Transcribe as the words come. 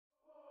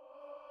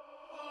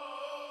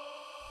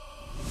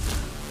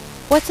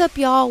What's up,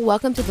 y'all?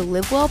 Welcome to the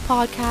Live Well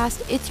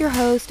podcast. It's your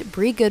host,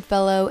 Bri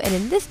Goodfellow, and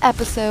in this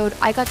episode,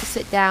 I got to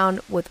sit down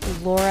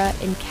with Laura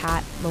and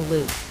Kat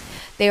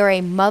Maloof. They are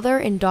a mother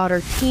and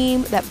daughter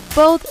team that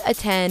both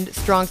attend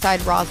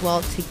STRONGSIDE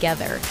Roswell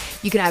together.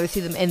 You can either see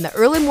them in the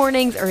early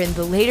mornings or in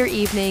the later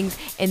evenings,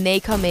 and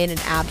they come in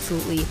and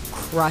absolutely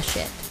crush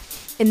it.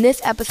 In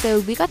this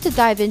episode, we got to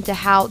dive into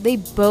how they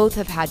both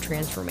have had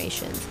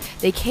transformations.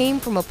 They came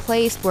from a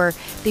place where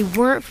they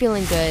weren't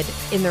feeling good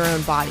in their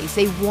own bodies.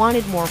 They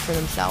wanted more for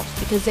themselves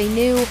because they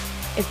knew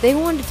if they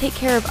wanted to take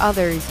care of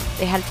others,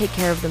 they had to take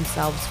care of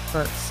themselves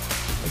first.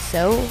 And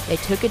so they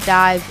took a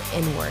dive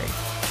inward.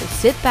 So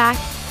sit back,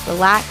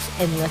 relax,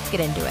 and let's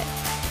get into it.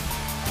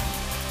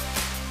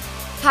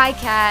 Hi,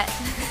 Kat.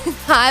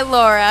 Hi,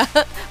 Laura.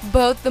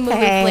 Both the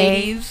Maloof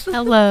ladies.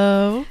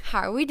 Hello.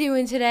 How are we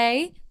doing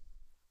today?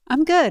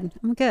 I'm good.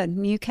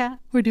 And you, Kat?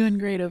 We're doing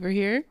great over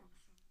here.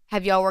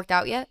 Have y'all worked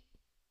out yet?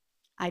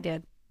 I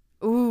did.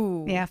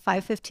 Ooh. Yeah,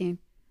 5:15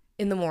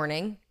 in the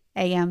morning.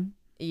 a.m.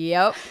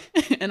 Yep.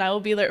 And I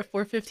will be there at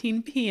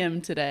 4:15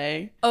 p.m.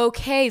 today.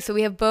 Okay, so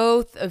we have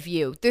both of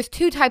you. There's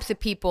two types of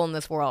people in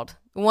this world.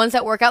 Ones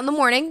that work out in the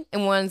morning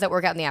and ones that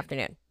work out in the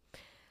afternoon.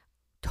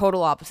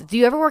 Total opposites. Do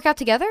you ever work out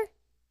together?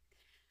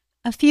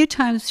 A few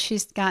times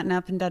she's gotten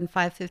up and done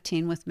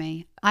 5:15 with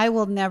me. I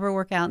will never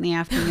work out in the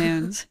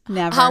afternoons.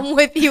 Never. I'm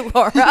with you,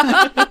 Laura.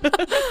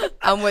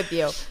 I'm with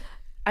you.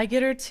 I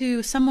get her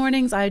to, some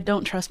mornings I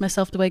don't trust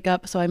myself to wake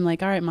up. So I'm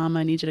like, all right,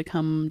 Mama, I need you to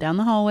come down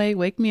the hallway,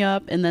 wake me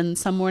up. And then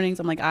some mornings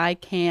I'm like, I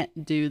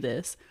can't do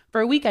this.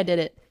 For a week I did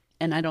it,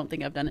 and I don't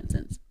think I've done it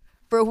since.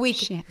 For a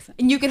week.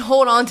 And you can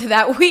hold on to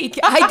that week.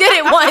 I did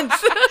it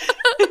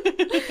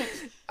once.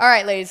 All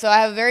right, ladies. So I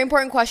have a very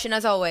important question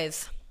as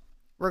always.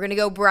 We're going to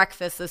go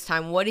breakfast this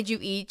time. What did you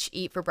each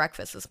eat for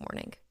breakfast this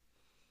morning?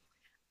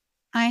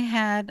 I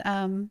had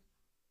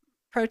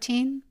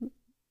protein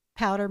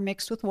powder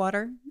mixed with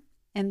water.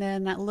 And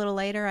then a little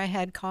later, I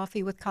had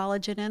coffee with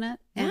collagen in it.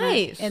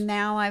 Nice. And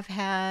now I've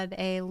had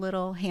a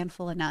little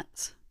handful of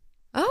nuts.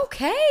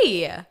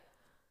 Okay.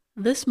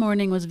 This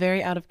morning was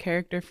very out of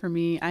character for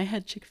me. I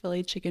had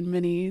Chick-fil-A chicken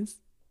minis.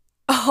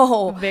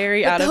 Oh.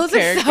 Very out of character.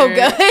 Those are so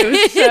good. It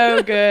was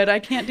so good. I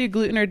can't do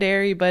gluten or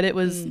dairy, but it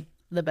was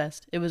the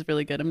best. It was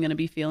really good. I'm going to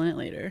be feeling it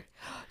later.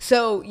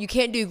 So you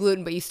can't do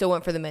gluten, but you still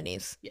went for the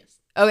minis? Yes.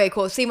 Okay,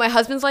 cool. See, my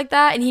husband's like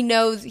that, and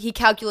he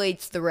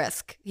calculates the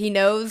risk. He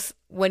knows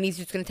when he's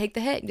just going to take the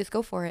hit and just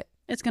go for it.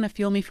 It's going to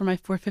fuel me for my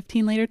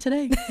 4:15 later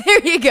today.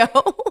 There you go.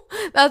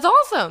 That's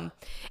awesome.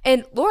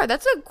 And Laura,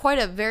 that's quite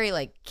a very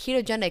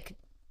ketogenic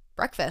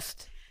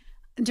breakfast.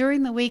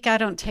 During the week, I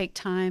don't take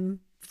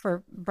time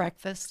for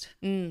breakfast.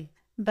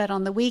 But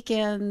on the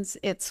weekends,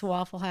 it's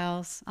Waffle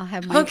House. I'll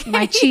have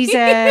my cheese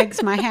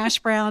eggs, my hash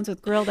browns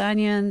with grilled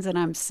onions, and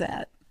I'm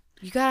set.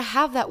 You got to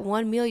have that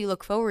one meal you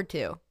look forward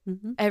to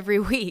every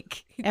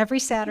week. Every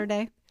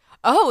Saturday.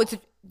 Oh,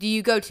 do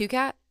you go too,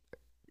 Kat?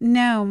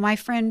 No, my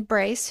friend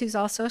Brace, who's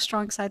also a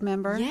STRONGSIDE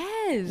member.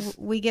 Yes.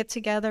 We get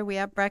together, we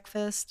have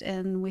breakfast,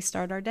 and we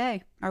start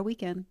our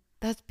weekend.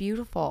 That's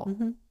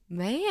beautiful.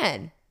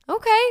 Man.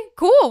 Okay,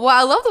 cool. Well,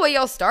 I love the way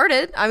y'all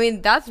started. I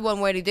mean, that's one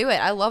way to do it.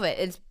 I love it.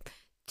 It's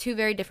two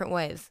very different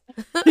ways.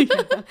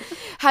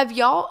 Have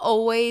y'all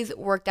always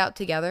worked out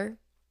together?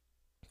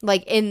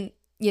 Kind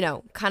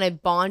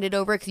of bonded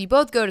over it? Because you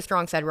both go to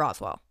STRONGSIDE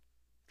Roswell.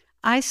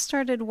 I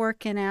started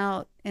working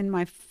out in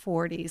my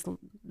 40s,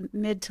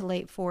 mid to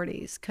late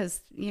 40s,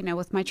 because,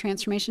 with my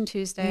Transformation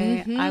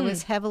Tuesday, I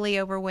was heavily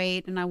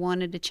overweight and I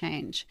wanted to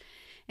change.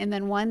 And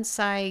then once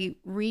I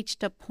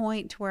reached a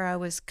point where I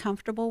was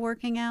comfortable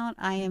working out,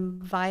 I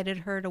invited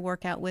her to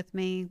work out with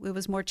me. It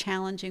was more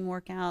challenging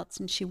workouts,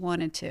 and she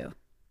wanted to.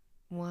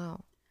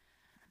 Wow.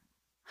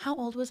 How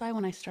old was I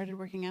when I started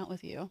working out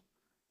with you?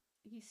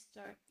 You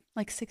start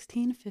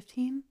 16,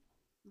 15?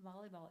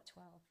 Volleyball at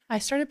 12. I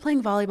started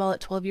playing volleyball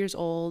at 12 years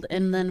old,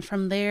 and then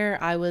from there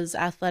I was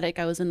athletic.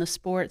 I was in the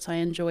sports. I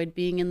enjoyed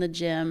being in the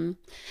gym.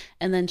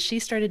 And then she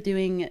started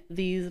doing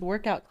these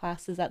workout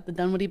classes at the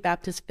Dunwoody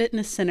Baptist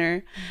Fitness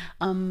Center.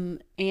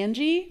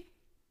 Angie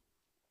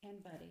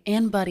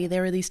and Buddy.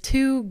 There were these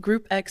two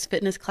Group X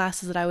fitness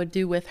classes that I would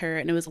do with her,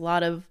 and it was a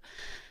lot of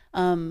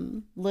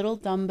little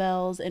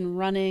dumbbells and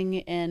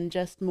running and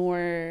just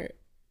more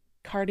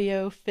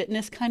cardio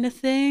fitness kind of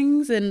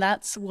things. And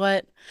that's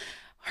what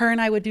her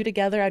and I would do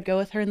together. I'd go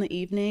with her in the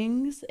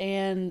evenings,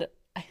 and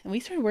we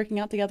started working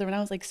out together when I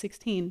was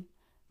 16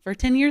 for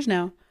 10 years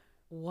now.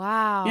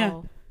 Wow.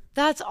 Yeah.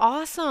 That's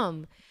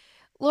awesome.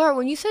 Laura,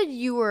 when you said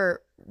you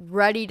were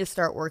ready to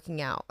start working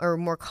out or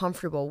more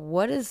comfortable,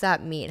 what does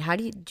that mean? How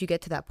did you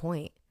get to that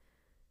point?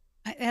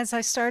 As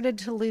I started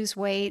to lose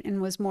weight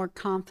and was more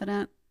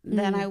confident,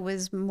 then I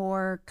was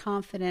more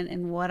confident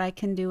in what I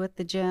can do at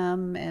the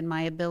gym and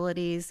my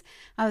abilities.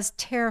 I was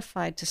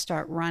terrified to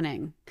start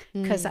running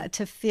because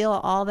to feel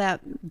all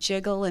that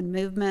jiggle and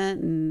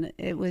movement, and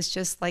it was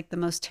just like the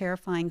most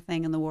terrifying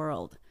thing in the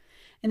world.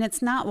 And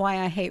it's not why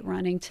I hate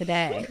running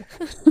today.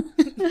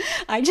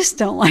 I just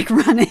don't like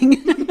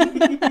running.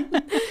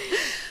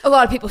 A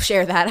lot of people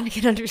share that. I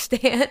can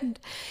understand.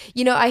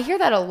 I hear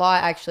that a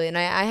lot, actually. And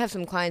I have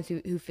some clients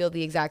who feel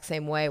the exact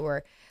same way,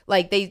 where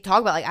like they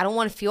talk about, like, I don't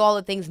want to feel all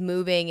the things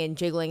moving and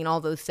jiggling and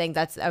all those things.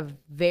 That's a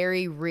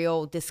very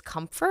real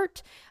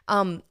discomfort.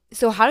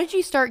 So how did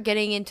you start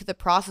getting into the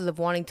process of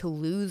wanting to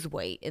lose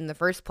weight in the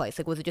first place?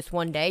 Like, was it just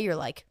one day you're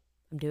like,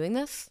 I'm doing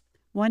this?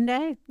 One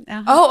day.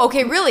 Oh,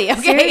 okay, really?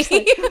 Okay.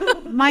 Seriously.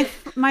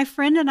 My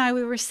friend and I,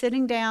 we were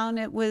sitting down.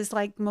 It was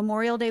like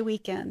Memorial Day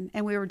weekend,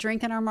 and we were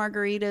drinking our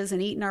margaritas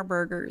and eating our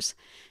burgers.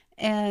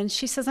 And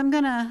she says, I'm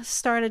going to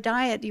start a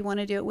diet. Do you want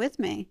to do it with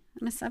me?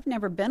 And I said, I've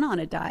never been on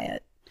a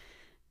diet.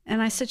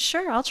 And I said,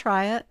 sure, I'll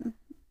try it.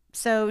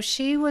 So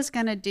she was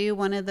going to do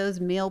one of those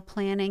meal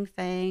planning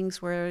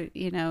things where,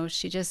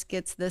 she just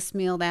gets this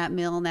meal, that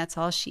meal, and that's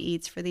all she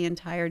eats for the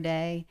entire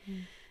day.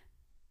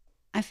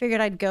 I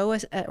figured I'd go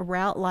a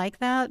route like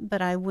that,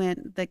 but I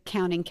went the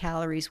counting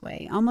calories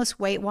way, almost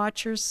Weight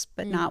Watchers,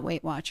 but not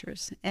Weight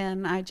Watchers.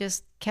 And I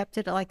just kept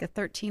it at like a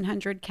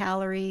 1,300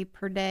 calorie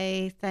per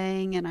day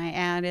thing. And I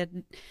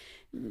added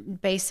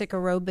basic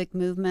aerobic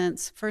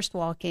movements, first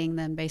walking,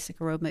 then basic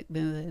aerobic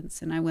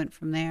movements. And I went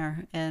from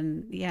there.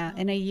 And yeah,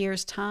 in a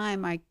year's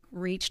time, I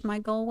reached my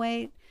goal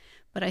weight,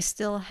 but I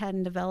still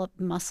hadn't developed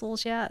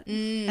muscles yet.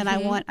 And I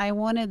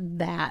wanted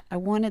that. I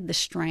wanted the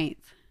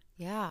strength.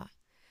 Yeah.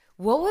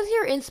 What was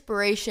your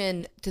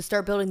inspiration to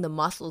start building the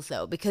muscles,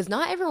 though? Because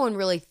not everyone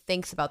really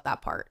thinks about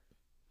that part.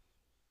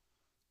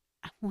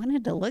 I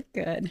wanted to look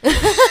good.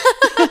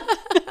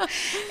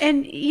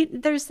 And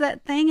there's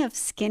that thing of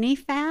skinny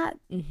fat,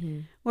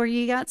 where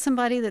you got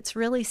somebody that's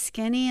really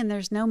skinny and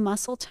there's no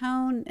muscle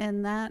tone,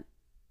 and that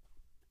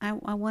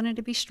I wanted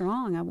to be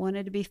strong. I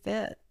wanted to be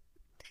fit.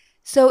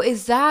 So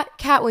is that,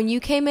 Kat, when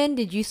you came in,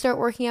 did you start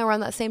working out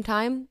around that same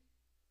time?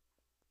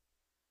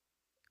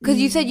 Because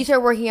you said you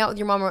started working out with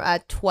your mom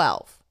at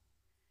 12.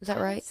 Is that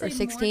right? Or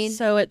 16?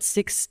 So at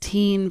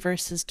 16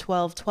 versus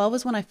 12. 12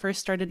 is when I first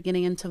started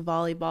getting into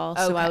volleyball.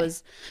 So I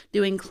was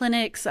doing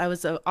clinics. I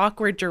was an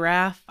awkward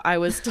giraffe. I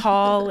was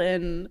tall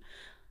and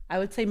I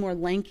would say more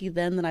lanky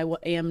then than I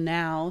am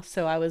now.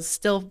 So I was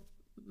still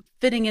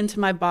fitting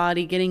into my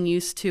body, getting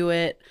used to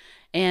it.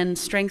 And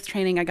strength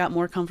training, I got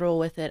more comfortable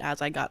with it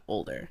as I got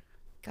older.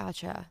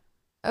 Gotcha.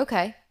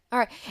 Okay. All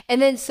right.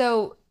 And then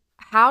so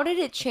how did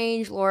it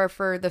change, Laura,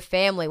 for the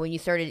family when you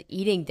started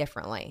eating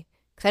differently?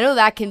 Because I know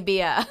that can be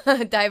a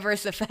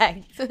diverse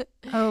effect.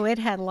 Oh, it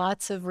had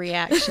lots of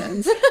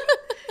reactions.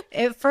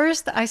 At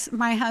first,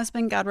 my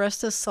husband, God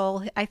rest his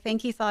soul, I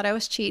think he thought I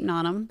was cheating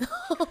on him.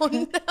 Oh,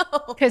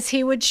 no. Because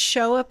he would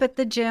show up at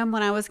the gym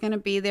when I was going to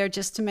be there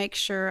just to make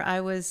sure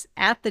I was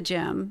at the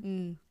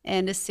gym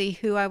and to see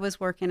who I was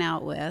working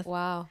out with.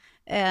 Wow.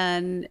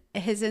 And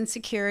his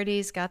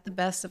insecurities got the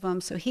best of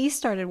him, so he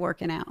started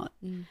working out.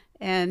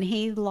 And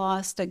he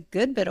lost a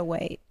good bit of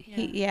weight.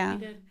 He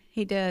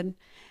did.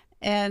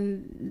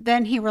 And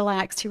then he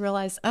relaxed. He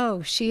realized,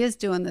 oh, she is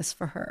doing this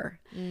for her.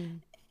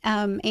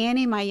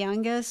 Annie, my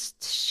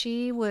youngest,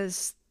 she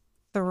was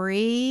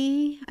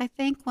 3, I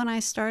think, when I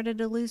started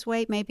to lose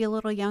weight, maybe a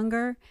little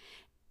younger.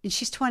 And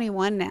she's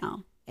 21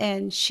 now.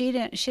 And she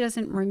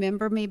doesn't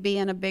remember me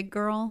being a big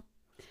girl.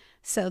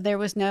 So there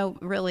was no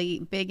really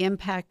big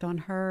impact on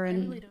her.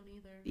 And I really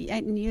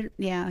don't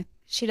either.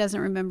 She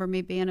doesn't remember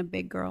me being a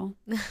big girl.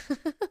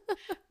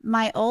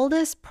 My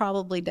oldest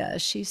probably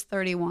does. She's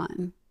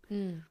 31.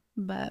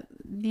 But,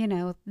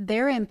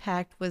 their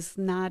impact was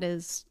not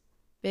as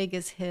big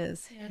as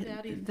his. Yeah,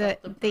 Daddy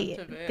felt the brunt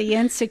of it. The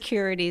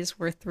insecurities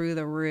were through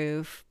the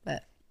roof.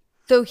 But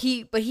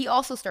he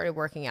also started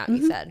working out,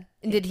 you said.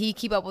 And did he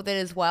keep up with it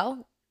as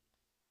well?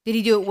 Did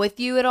he do it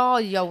with you at all?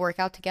 Did y'all work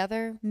out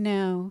together?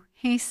 No.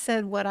 He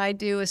said what I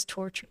do is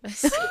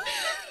torturous.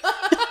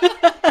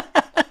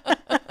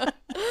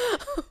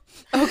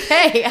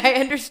 Okay, I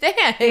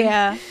understand.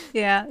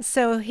 Yeah.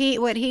 So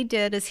what he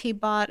did is he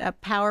bought a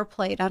power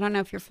plate. I don't know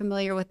if you're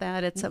familiar with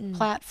that. It's a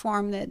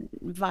platform that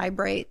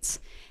vibrates,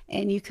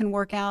 and you can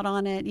work out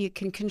on it. You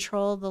can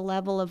control the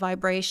level of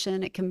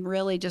vibration. It can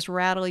really just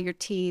rattle your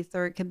teeth,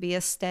 or it can be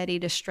a steady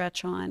to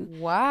stretch on.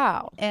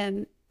 Wow.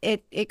 And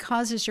it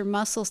causes your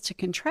muscles to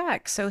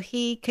contract. So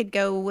he could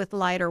go with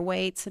lighter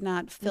weights and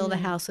not fill the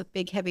house with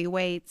big, heavy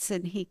weights,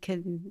 and he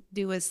could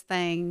do his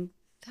thing.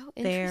 So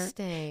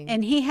interesting.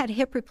 And he had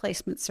hip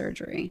replacement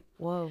surgery.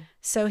 Whoa.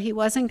 So he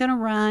wasn't going to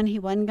run. He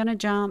wasn't going to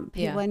jump.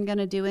 He wasn't going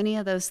to do any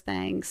of those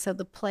things. So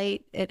the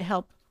plate, it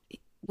helped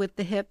with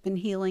the hip and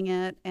healing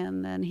it.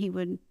 And then he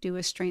would do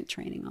his strength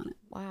training on it.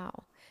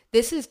 Wow.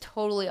 This is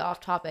totally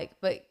off topic,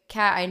 but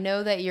Kat, I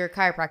know that you're a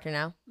chiropractor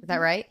now. Is that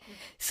right?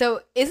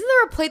 So isn't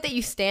there a plate that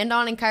you stand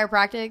on in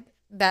chiropractic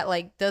that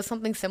like does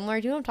something similar?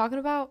 Do you know what I'm talking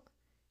about?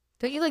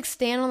 Don't you like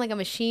stand on like a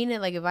machine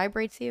and like it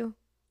vibrates you?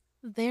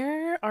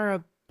 There are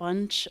a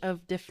bunch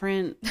of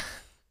different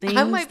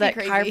things that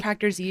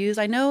chiropractors use.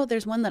 I know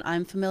there's one that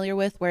I'm familiar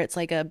with where it's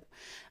like a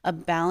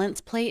balance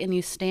plate and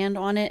you stand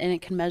on it and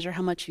it can measure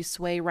how much you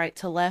sway right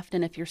to left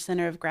and if your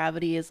center of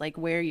gravity is like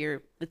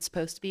where it's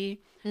supposed to be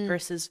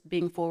versus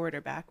being forward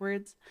or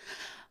backwards.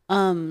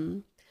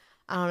 I'm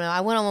I don't know.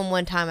 I went on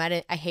one time.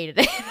 I hated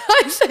it.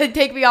 I said,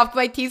 take me off.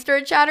 My teeth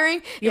started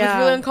chattering. It was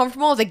really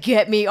uncomfortable. I was like,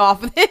 get me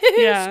off of this.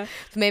 Yeah.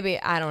 So maybe,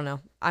 I don't know.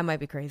 I might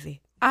be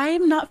crazy.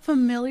 I'm not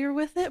familiar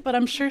with it, but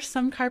I'm sure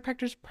some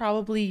chiropractors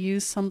probably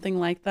use something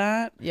like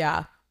that.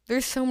 Yeah.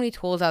 There's so many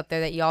tools out there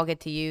that y'all get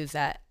to use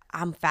that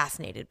I'm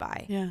fascinated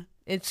by. Yeah.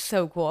 It's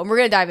so cool. And we're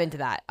going to dive into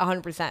that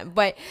 100%.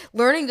 But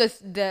learning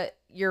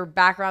your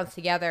backgrounds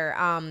together,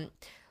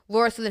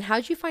 Laura, so then how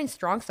did you find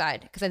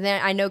StrongSide? Because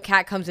then I know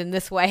Kat comes in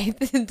this way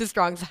to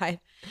StrongSide.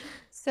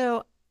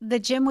 So the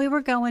gym we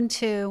were going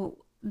to,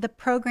 the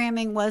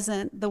programming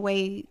wasn't the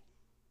way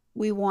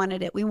we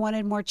wanted it. We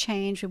wanted more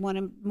change. We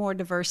wanted more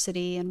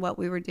diversity in what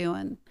we were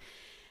doing.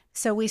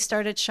 So we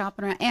started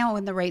shopping around, and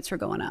when the rates were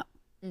going up.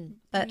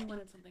 But we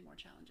wanted something more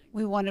challenging.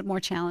 We wanted more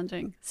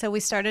challenging. So we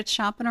started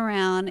shopping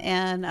around,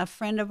 and a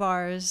friend of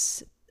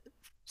ours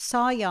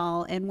saw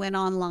y'all and went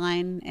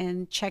online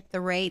and checked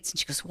the rates. And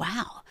she goes,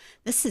 wow,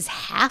 this is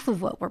half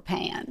of what we're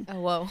paying.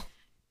 Oh, whoa.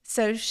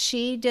 So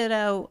she did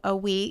a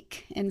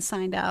week and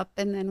signed up.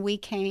 And then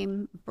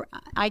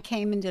I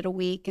came and did a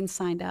week and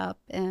signed up.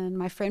 And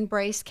my friend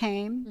Brace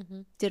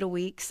came, did a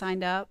week,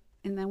 signed up.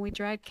 And then we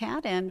dragged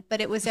Kat in,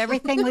 but it was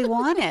everything we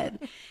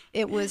wanted.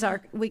 It was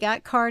we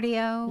got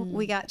cardio,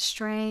 we got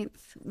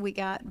strength, we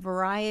got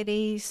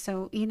variety.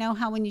 So you know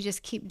how when you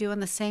just keep doing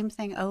the same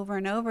thing over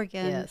and over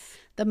again,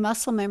 the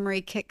muscle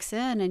memory kicks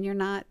in and you're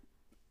not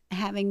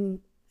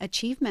having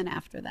achievement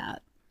after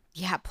that.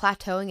 Yeah,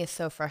 plateauing is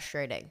so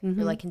frustrating.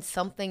 You're like, can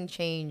something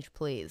change,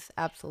 please?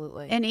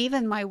 Absolutely. And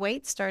even my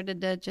weight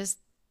started to just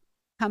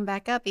come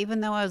back up,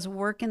 even though I was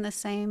working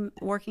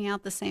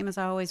out the same as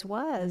I always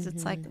was.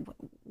 It's like,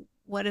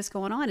 what is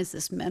going on? Is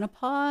this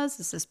menopause?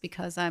 Is this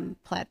because I'm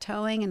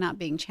plateauing and not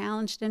being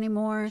challenged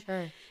anymore?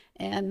 Sure.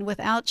 And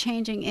without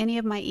changing any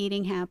of my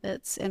eating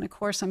habits, and of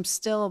course I'm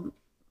still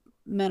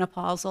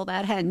menopausal,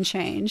 that hadn't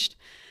changed.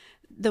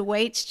 The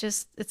weight's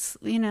just, it's,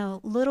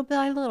 little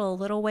by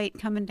little weight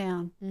coming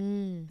down.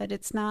 But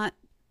it's not,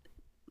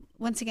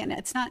 once again,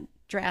 it's not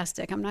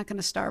drastic. I'm not going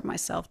to starve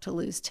myself to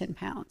lose 10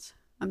 pounds.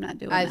 I'm not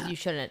doing that. As you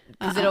shouldn't,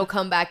 because it'll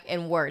come back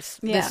and worse.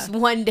 This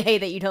one day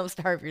that you don't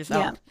starve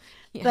yourself.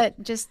 Yeah.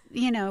 But just,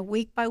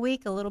 week by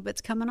week, a little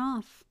bit's coming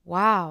off.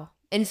 Wow.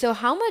 And so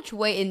how much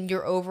weight in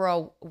your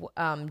overall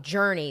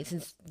journey,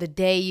 since the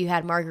day you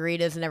had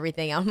margaritas and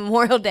everything on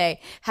Memorial Day,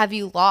 have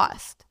you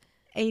lost?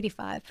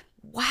 85.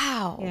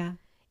 Wow. Yeah.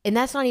 And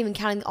that's not even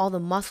counting all the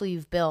muscle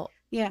you've built.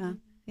 Yeah.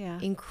 Yeah.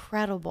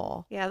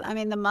 Incredible. Yeah. I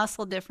mean, the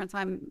muscle difference,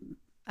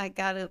 I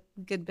got a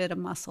good bit of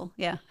muscle.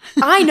 Yeah.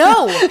 I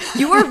know.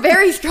 You were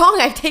very strong.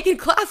 I've taken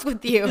class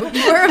with you.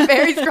 You were a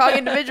very strong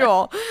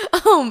individual.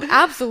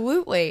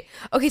 Absolutely.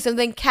 Okay, so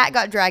then Kat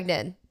got dragged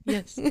in.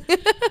 Yes.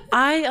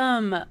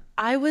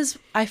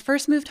 I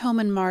first moved home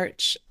in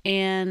March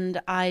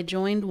and I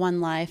joined One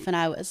Life and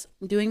I was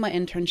doing my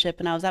internship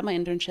and I was at my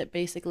internship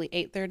basically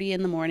 8:30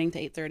 in the morning to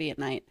 8:30 at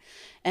night.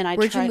 And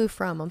Where'd you move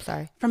from? I'm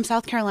sorry. From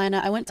South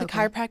Carolina. I went to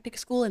chiropractic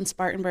school in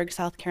Spartanburg,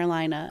 South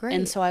Carolina. Great.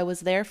 And so I was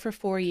there for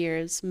 4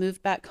 years,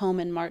 moved back home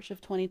in March of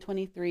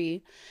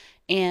 2023.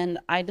 And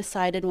I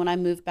decided when I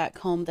moved back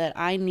home that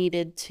I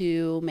needed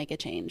to make a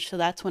change. So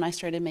that's when I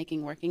started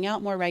working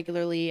out more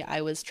regularly. I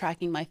was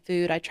tracking my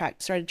food. I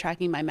started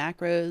tracking my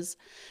macros.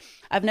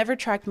 I've never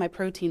tracked my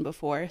protein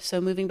before.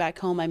 So moving back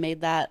home, I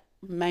made that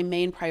my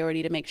main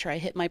priority to make sure I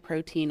hit my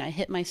protein, I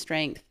hit my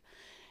strength.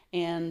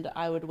 And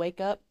I would wake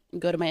up,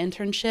 go to my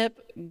internship,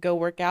 go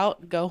work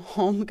out, go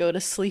home, go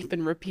to sleep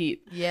and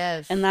repeat.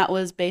 Yes. And that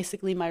was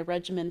basically my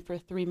regimen for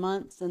 3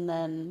 months. And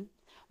then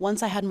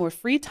once I had more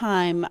free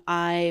time,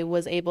 I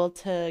was able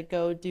to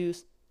go to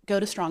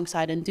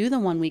StrongSide and do the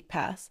 1 week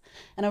pass.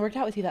 And I worked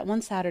out with you that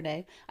one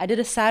Saturday. I did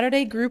a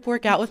Saturday group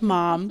workout with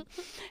Mom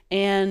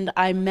and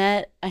I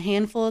met a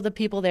handful of the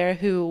people there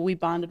who we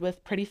bonded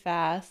with pretty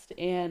fast.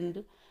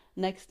 And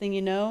next thing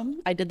you know,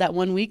 I did that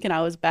 1 week and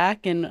I was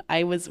back and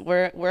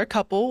we're a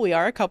couple. We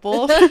are a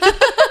couple.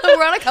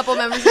 We're on a couple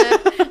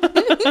membership.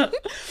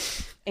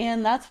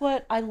 And that's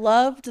what I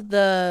loved,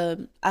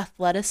 the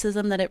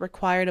athleticism that it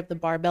required of the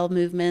barbell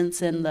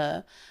movements and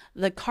the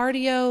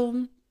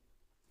cardio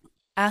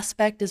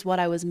aspect is what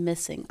I was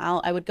missing.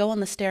 I would go on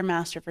the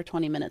Stairmaster for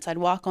 20 minutes. I'd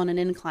walk on an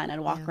incline. I'd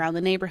walk around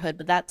the neighborhood,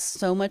 but that's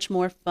so much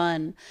more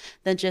fun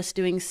than just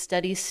doing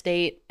steady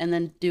state and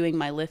then doing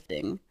my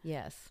lifting.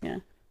 Yes. Yeah.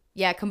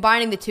 Yeah,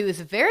 combining the two is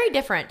very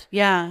different.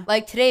 Yeah.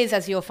 Like today's,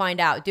 as you'll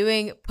find out,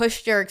 doing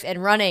push jerks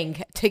and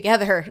running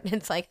together.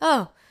 It's like,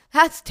 oh,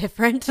 that's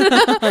different.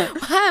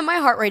 My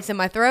heart rate's in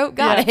my throat.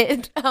 Got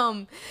it.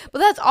 But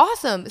that's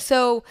awesome.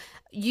 So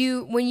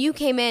when you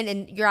came in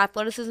and your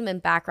athleticism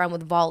and background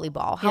with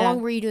volleyball, how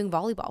long were you doing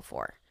volleyball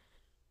for?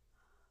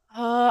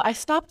 I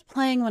stopped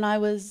playing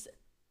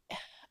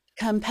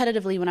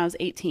competitively when I was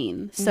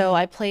 18. So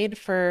I played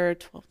for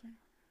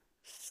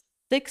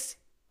 6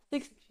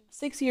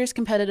 years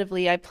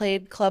competitively. I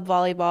played club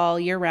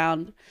volleyball year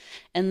round.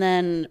 And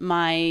then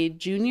my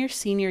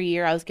senior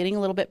year, I was getting a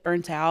little bit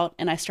burnt out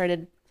and I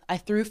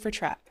threw for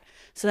track.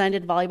 So then I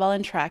did volleyball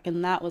and track,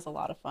 and that was a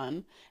lot of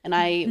fun. And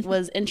I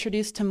was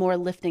introduced to more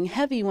lifting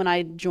heavy when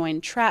I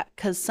joined track,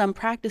 because some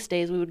practice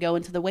days we would go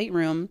into the weight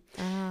room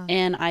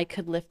and I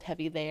could lift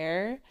heavy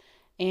there.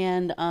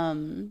 And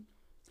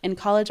in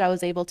college I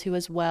was able to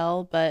as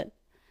well, but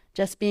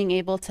just being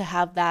able to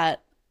have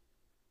that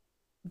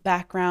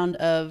background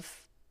of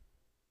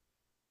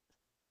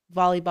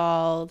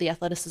volleyball, the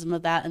athleticism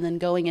of that, and then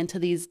going into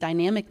these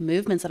dynamic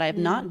movements that I have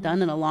not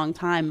done in a long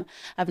time.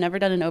 I've never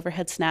done an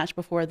overhead snatch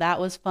before. That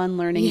was fun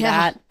learning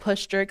that.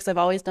 Push jerks, I've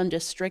always done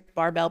just strict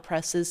barbell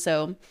presses.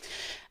 So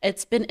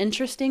it's been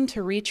interesting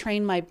to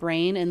retrain my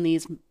brain in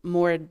these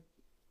more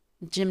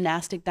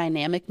gymnastic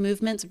dynamic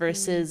movements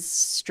versus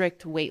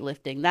strict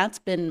weightlifting. That's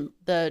been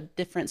the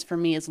difference for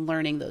me, is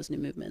learning those new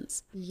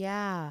movements.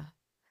 Yeah,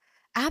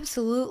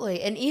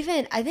 absolutely. And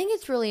even I think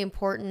it's really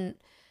important.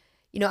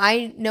 You know,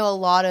 I know a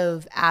lot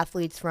of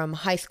athletes from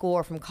high school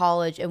or from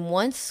college, and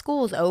once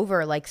school's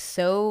over, like,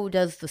 so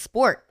does the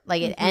sport.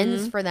 Like, it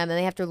ends for them, and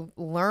they have to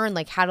learn,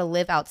 like, how to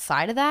live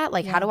outside of that.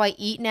 Like, how do I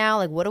eat now?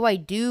 Like, what do I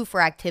do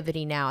for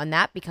activity now? And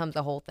that becomes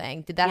a whole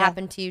thing. Did that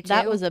happen to you too?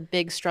 That was a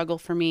big struggle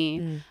for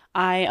me.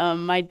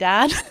 My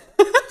dad,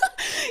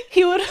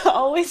 he would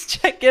always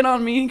check in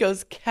on me. He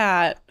goes,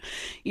 Kat,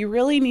 you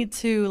really need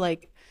to,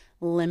 like,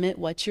 limit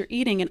what you're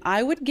eating. And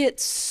I would get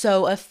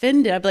so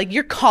offended. I'd be like,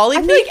 you're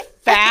calling me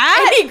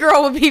fat? Any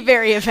girl would be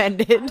very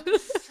offended.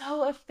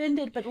 So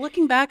offended. But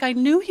looking back, I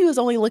knew he was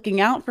only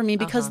looking out for me,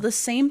 because the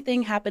same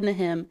thing happened to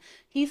him.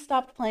 He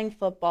stopped playing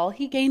football.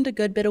 He gained a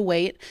good bit of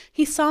weight.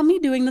 He saw me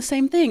doing the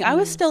same thing. I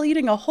was still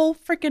eating a whole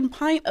freaking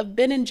pint of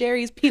Ben &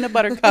 Jerry's peanut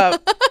butter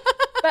cup.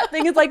 That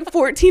thing is like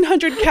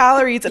 1,400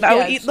 calories, and I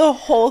would eat the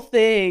whole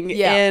thing.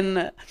 Yeah.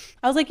 And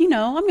I was like, I'm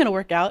going to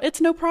work out.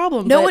 It's no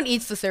problem. No one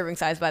eats the serving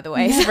size, by the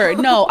way. Never.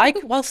 No,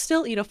 I'll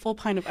still eat a full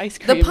pint of ice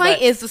cream. The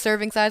pint is the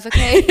serving size,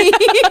 okay?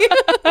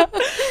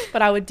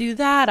 But I would do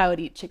that. I would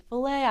eat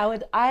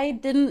Chick-fil-A. I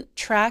didn't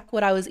track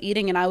what I was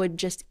eating, and I would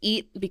just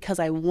eat because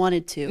I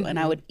wanted to. And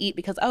I would eat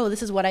because,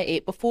 this is what I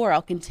ate before.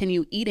 I'll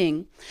continue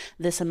eating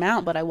this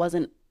amount, but I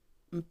wasn't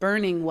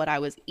burning what I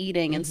was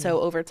eating. And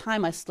so over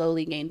time, I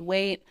slowly gained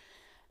weight.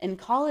 In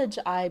college,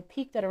 I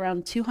peaked at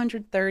around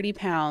 230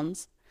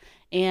 pounds,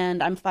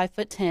 and I'm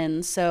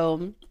 5'10".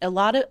 So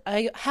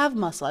I have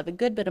muscle. I have a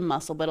good bit of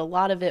muscle, but a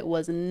lot of it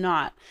was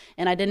not.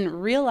 And I didn't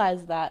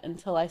realize that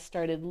until I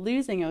started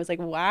losing. I was like,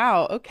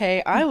 wow,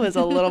 okay, I was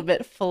a little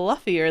bit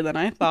fluffier than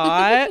I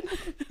thought.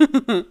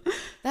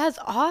 That's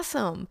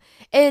awesome.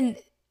 And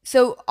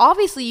so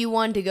obviously you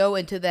wanted to go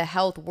into the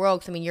health world,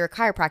 because I mean, you're a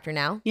chiropractor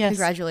now. Yes.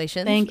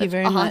 Congratulations. Thank you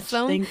very much.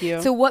 Awesome. Thank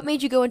you. So what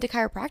made you go into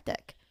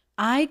chiropractic?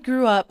 I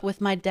grew up with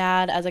my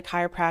dad as a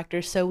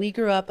chiropractor, so we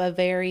grew up a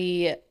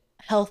very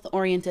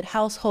health-oriented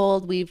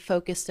household. We've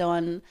focused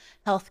on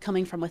health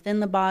coming from within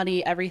the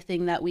body.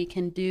 Everything that we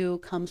can do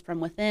comes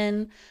from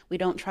within. We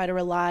don't try to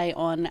rely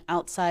on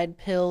outside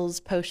pills,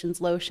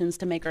 potions, lotions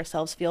to make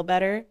ourselves feel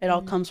better. It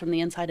all comes from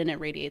the inside, and it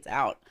radiates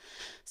out.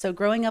 So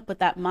growing up with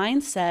that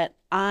mindset,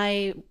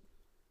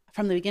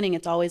 from the beginning,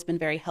 it's always been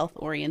very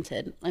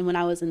health-oriented. And when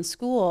I was in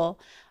school,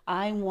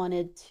 I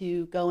wanted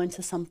to go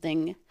into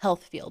something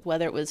health field,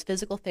 whether it was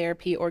physical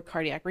therapy or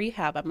cardiac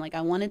rehab. I'm like,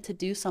 I wanted to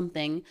do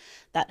something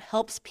that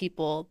helps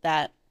people,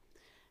 that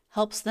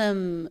helps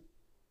them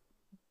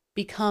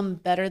become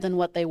better than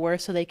what they were,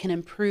 so they can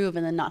improve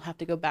and then not have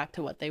to go back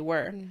to what they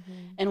were.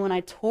 And when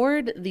I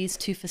toured these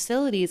two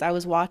facilities, I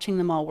was watching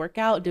them all work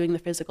out, doing the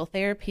physical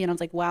therapy, and I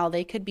was like, wow,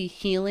 they could be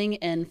healing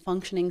and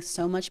functioning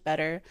so much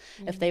better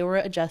if they were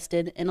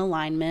adjusted in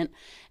alignment,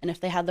 and if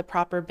they had the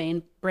proper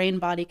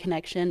brain-body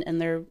connection and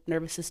their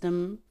nervous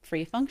system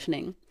free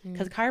functioning.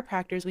 Because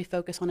chiropractors, we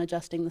focus on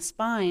adjusting the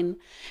spine,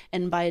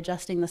 and by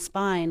adjusting the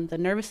spine, the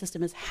nervous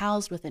system is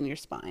housed within your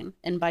spine,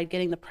 and by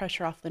getting the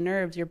pressure off the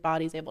nerves, your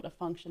body's able to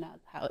function as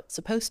how it's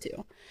supposed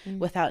to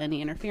without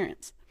any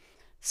interference.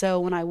 So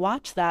when I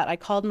watched that, I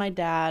called my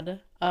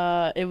dad.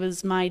 It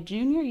was my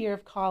junior year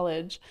of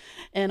college,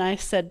 and I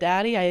said,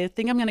 Daddy, I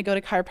think I'm going to go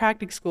to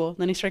chiropractic school. And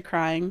then he started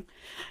crying.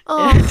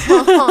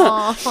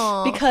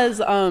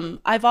 Because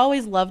I've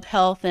always loved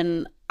health,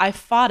 and I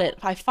fought it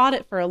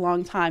for a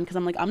long time, because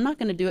I'm like, I'm not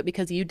going to do it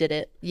because you did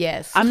it.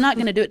 Yes. I'm not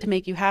going to do it to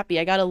make you happy.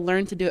 I got to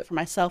learn to do it for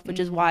myself, which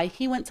is why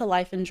he went to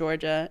Life in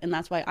Georgia, and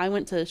that's why I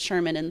went to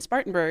Sherman and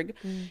Spartanburg,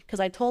 because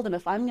I told him,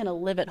 if I'm going to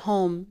live at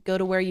home, go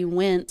to where you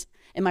went,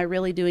 am I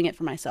really doing it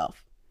for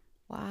myself?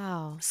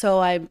 Wow. So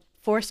I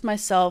forced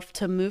myself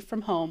to move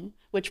from home,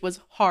 which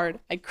was hard.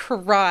 I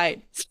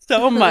cried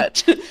so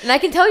much. And I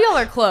can tell y'all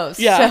are close.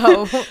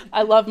 Yeah. So.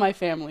 I love my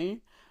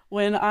family.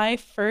 When I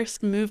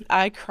first moved,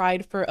 I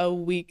cried for a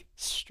week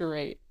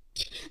straight.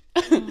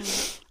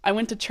 I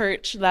went to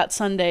church that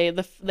Sunday.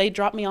 They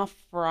dropped me off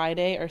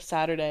Friday or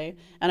Saturday,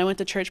 and I went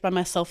to church by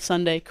myself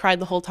Sunday, cried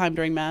the whole time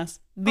during Mass.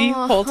 The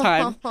whole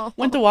time.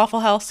 Went to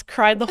Waffle House,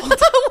 cried the whole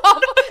time.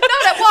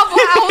 Not at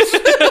Waffle House.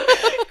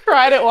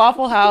 Cried at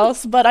Waffle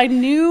House. But I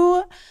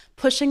knew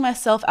pushing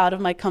myself out of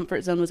my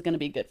comfort zone was going to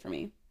be good for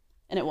me.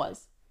 And it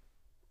was.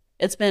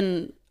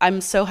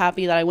 I'm so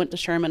happy that I went to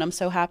Sherman. I'm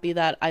so happy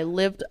that I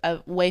lived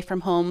away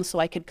from home so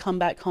I could come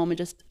back home and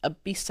just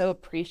be so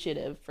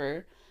appreciative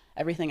for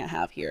everything I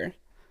have here.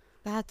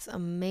 That's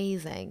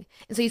amazing.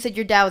 And so you said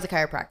your dad was a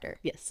chiropractor.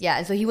 Yes. Yeah.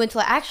 And so he went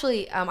to,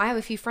 actually, I have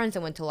a few friends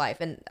that went to Life,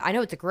 and I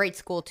know it's a great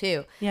school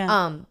too.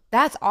 Yeah.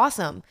 That's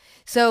awesome.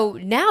 So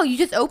now you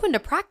just opened a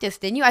practice,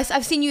 didn't you?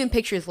 I've seen you in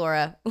pictures,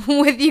 Laura,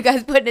 with you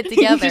guys putting it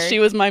together. She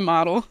was my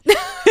model.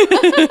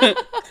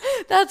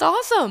 That's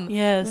awesome.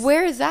 Yes.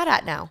 Where is that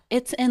at now?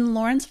 It's in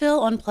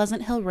Lawrenceville on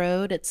Pleasant Hill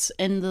Road. It's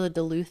in the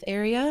Duluth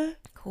area.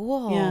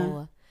 Cool.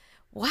 Yeah.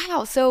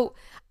 Wow. So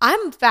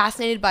I'm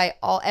fascinated by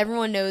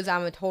everyone knows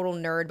I'm a total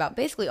nerd about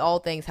basically all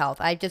things health.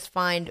 I just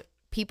find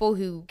people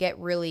who get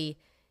really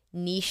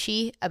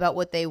niche-y about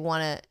what they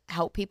want to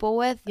help people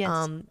with.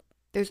 Yes.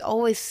 There's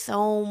always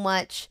so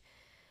much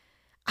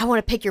I want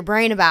to pick your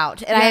brain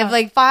about. And I have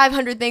like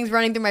 500 things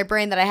running through my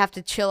brain that I have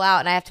to chill out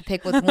and I have to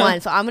pick with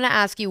one. So I'm going to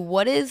ask you,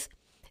 what is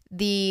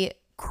the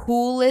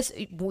coolest,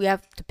 we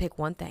have to pick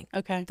one thing.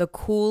 Okay. The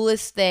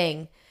coolest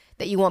thing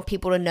that you want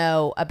people to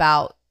know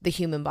about the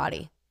human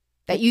body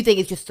that you think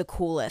is just the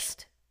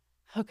coolest?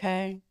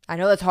 Okay. I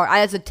know that's hard.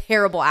 That's a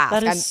terrible ask.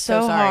 That is I'm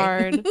so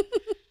sorry. hard.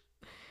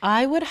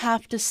 I would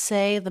have to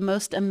say the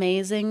most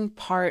amazing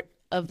part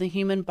of the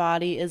human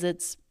body is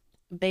its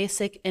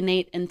basic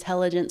innate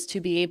intelligence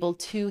to be able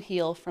to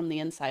heal from the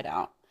inside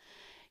out.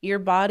 Your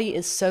body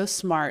is so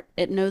smart.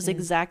 It knows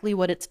exactly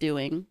what it's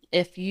doing.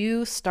 If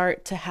you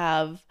start to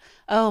have,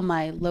 oh,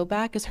 my low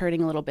back is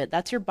hurting a little bit,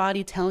 that's your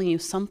body telling you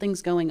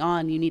something's going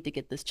on. You need to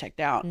get this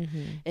checked out.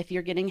 If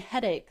you're getting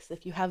headaches,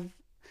 if you have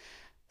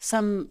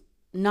some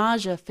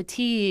nausea,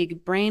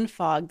 fatigue, brain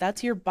fog,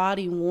 that's your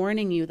body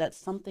warning you that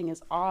something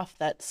is off,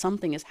 that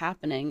something is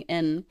happening.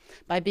 And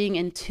by being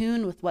in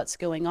tune with what's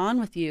going on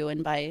with you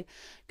and by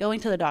going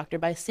to the doctor,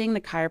 by seeing the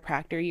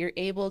chiropractor, you're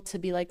able to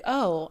be like,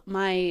 oh,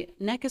 my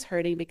neck is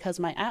hurting because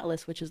my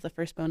atlas, which is the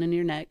first bone in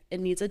your neck, it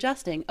needs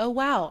adjusting. Oh,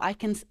 wow.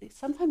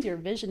 Sometimes your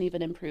vision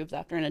even improves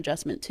after an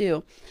adjustment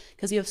too,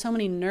 because you have so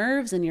many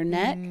nerves in your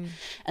neck.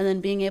 And then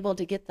being able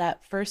to get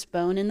that first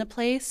bone into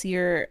place,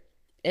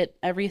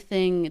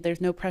 everything, there's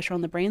no pressure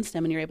on the brainstem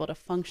and you're able to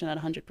function at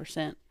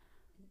 100%.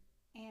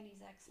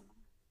 Annie's eczema.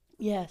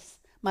 Yes.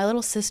 My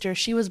little sister,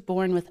 she was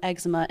born with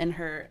eczema in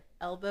her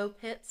elbow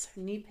pits,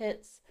 her knee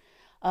pits,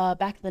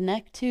 back of the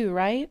neck too,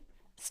 right?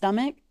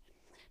 Stomach.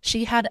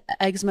 She had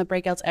eczema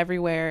breakouts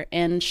everywhere,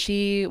 and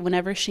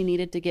whenever she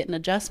needed to get an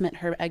adjustment,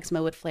 her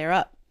eczema would flare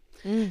up.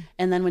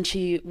 And then when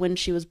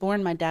she was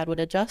born, my dad would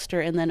adjust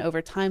her, and then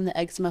over time the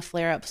eczema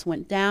flare-ups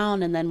went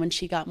down, and then when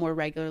she got more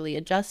regularly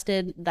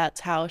adjusted, that's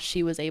how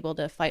she was able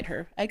to fight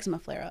her eczema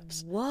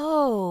flare-ups.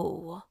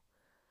 Whoa.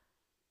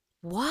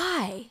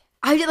 Why?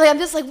 I'm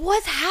just like,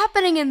 what's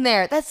happening in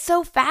there? That's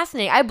so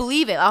fascinating. I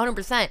believe it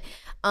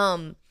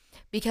 100%.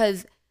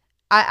 Because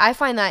I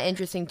find that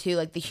interesting too,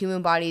 like the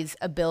human body's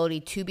ability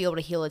to be able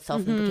to heal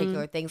itself in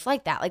particular things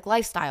like that, like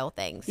lifestyle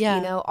things,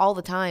 all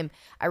the time.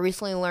 I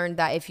recently learned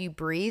that if you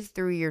breathe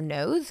through your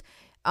nose,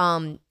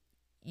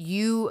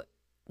 you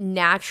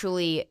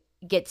naturally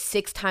get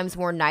 6 times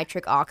more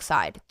nitric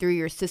oxide through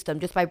your system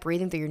just by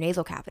breathing through your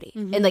nasal cavity.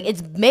 And like,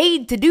 it's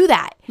made to do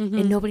that.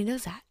 And nobody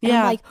knows that. And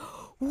I'm like,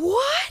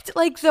 what?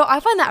 Like, so I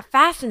find that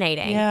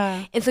fascinating.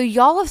 Yeah. And so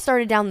y'all have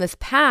started down this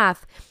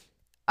path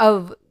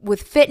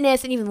with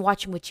fitness and even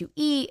watching what you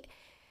eat.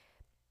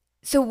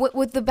 So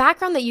with the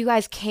background that you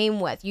guys came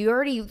with, you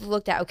already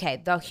looked at,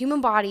 okay, the human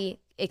body,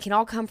 it can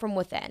all come from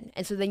within.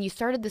 And so then you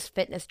started this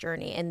fitness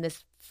journey and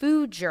this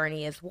food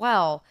journey as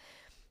well.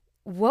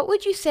 What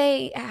would you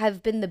say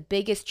have been the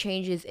biggest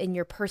changes in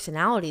your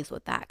personalities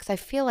with that? Because I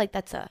feel like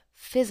that's a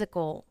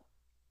physical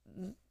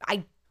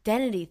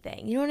identity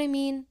thing. You know what I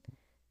mean?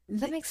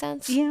 Does that make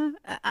sense? Yeah.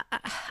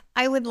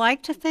 I would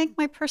like to think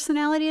my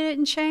personality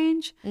didn't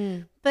change,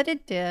 but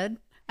it did.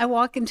 I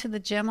walk into the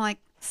gym, like,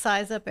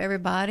 size up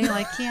everybody,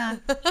 like, yeah.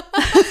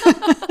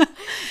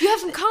 You have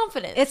some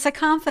confidence. It's a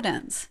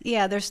confidence.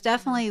 Yeah, there's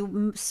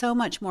definitely so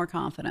much more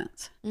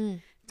confidence.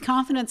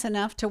 Confidence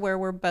enough to where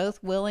we're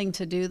both willing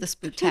to do the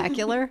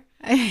spectacular.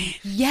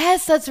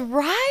 Yes, that's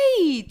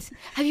right.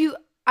 Have you...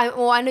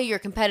 I know you're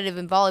competitive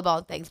in volleyball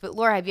and things, but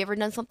Laura, have you ever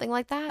done something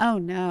like that? Oh,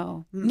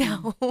 no.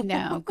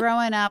 No.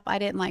 Growing up, I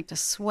didn't like to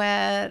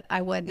sweat.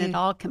 I wasn't at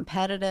all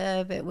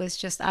competitive. It was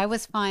just, I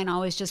was fine. I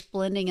was just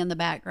blending in the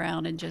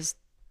background and just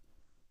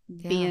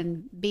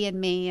being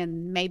me,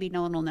 and maybe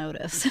no one will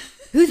notice.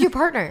 Who's your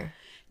partner?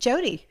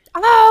 Jody.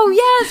 Oh,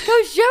 yes,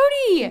 Coach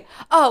Jody.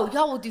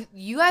 Oh,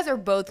 you guys are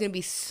both going to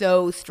be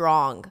so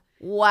strong.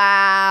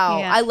 Wow.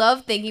 Yeah. I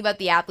love thinking about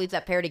the athletes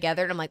that pair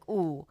together, and I'm like,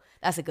 ooh,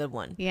 that's a good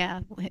one.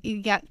 Yeah.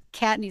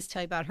 Kat needs to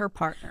tell you about her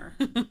partner.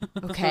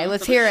 Okay,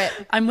 let's hear it.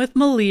 I'm with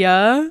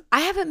Malia. I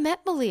haven't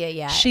met Malia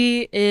yet.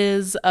 She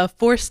is a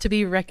force to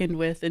be reckoned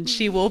with, and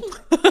she will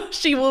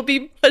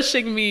be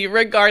pushing me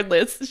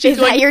regardless. Is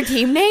that your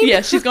team name?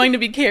 Yeah, she's going to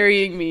be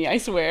carrying me, I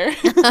swear.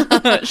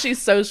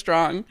 She's so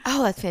strong.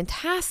 Oh, that's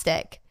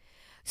fantastic.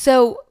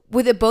 So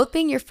with it both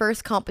being your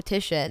first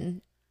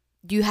competition,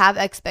 do you have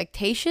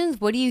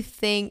expectations? What do you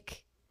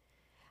think?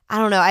 I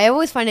don't know. I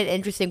always find it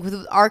interesting with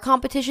our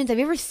competitions. Have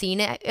you ever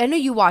seen it? I know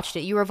you watched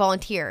it. You were a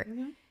volunteer.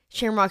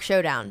 Shamrock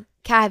Showdown.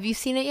 Kat, have you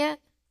seen it yet?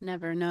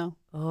 Never, no.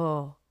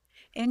 Oh.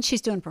 And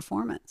she's doing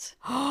performance.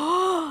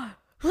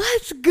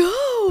 Let's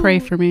go. Pray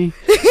for me.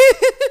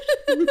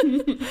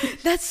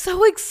 That's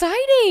so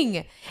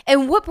exciting.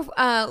 And what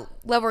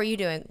level are you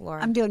doing,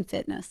 Laura? I'm doing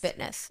fitness.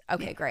 Fitness.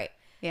 Okay, great.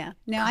 Yeah.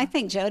 No, I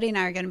think Jody and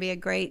I are going to be a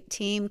great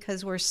team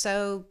because we're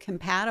so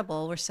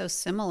compatible. We're so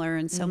similar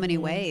in so many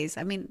ways.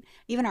 I mean,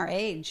 even our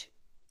age.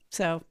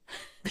 So.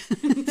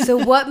 So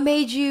what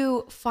made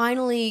you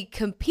finally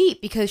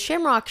compete? Because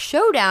Shamrock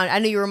Showdown, I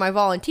know you were my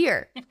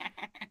volunteer.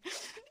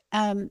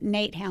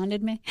 Nate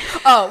hounded me.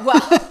 Oh,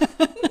 well.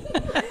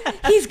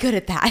 He's good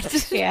at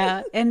that.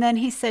 Yeah. And then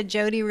he said,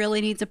 Jody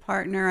really needs a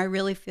partner. I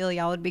really feel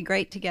y'all would be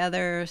great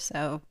together.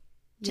 So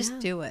just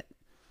do it.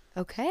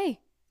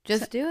 Okay.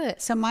 Just do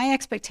it. So my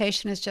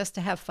expectation is just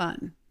to have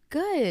fun.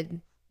 Good.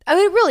 I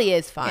mean, it really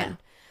is fun.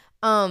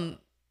 Yeah.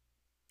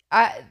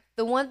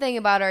 The one thing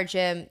about our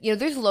gym,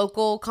 there's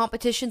local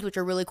competitions, which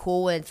are really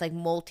cool and it's like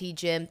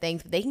multi-gym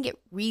things, but they can get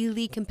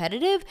really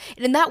competitive.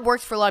 And then that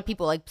works for a lot of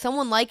people. Like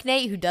someone like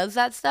Nate who does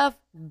that stuff,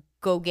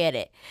 go get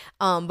it.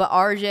 But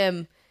our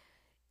gym,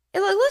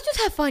 let's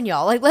just have fun,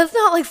 y'all. Like, let's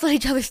not slit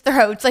each other's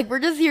throats. Like, we're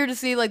just here to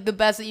see the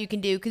best that you can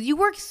do because you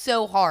work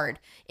so hard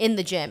in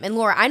the gym. And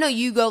Laura, I know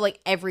you go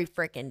every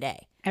freaking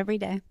day. Every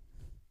day.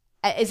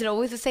 Is it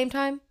always the same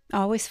time?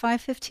 Always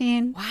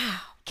 5:15. Wow.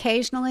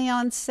 Occasionally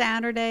on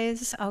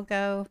Saturdays I'll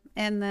go.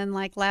 And then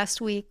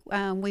last week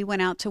we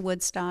went out to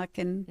Woodstock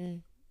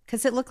and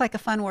because it looked like a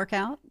fun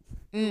workout.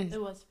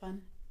 It was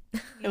fun.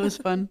 It was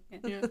fun.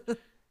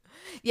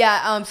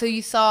 Yeah. So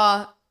you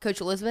saw Coach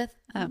Elizabeth?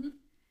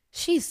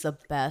 She's the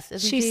best,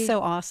 isn't she? She's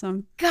so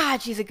awesome.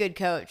 God, she's a good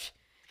coach.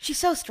 She's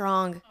so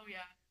strong. Oh,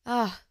 yeah.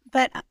 Oh.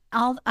 But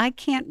I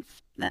can't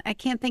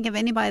think of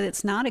anybody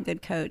that's not a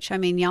good coach. I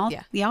mean, y'all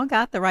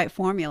got the right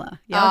formula.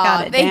 Y'all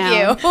got it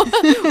down.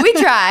 Thank you. We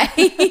try.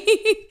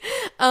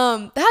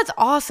 That's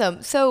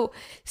awesome. So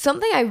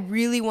something I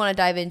really want to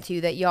dive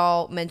into that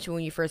y'all mentioned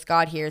when you first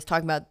got here is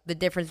talking about the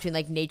difference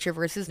between nature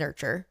versus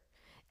nurture.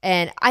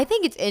 And I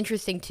think it's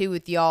interesting too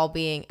with y'all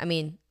being, I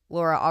mean,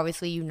 Laura,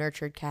 obviously you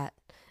nurtured Kat.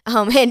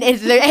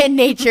 And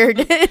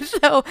natured.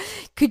 So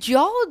could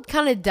y'all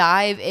kind of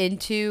dive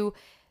into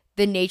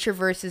the nature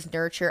versus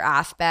nurture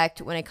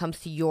aspect when it comes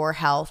to your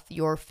health,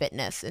 your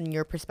fitness, and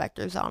your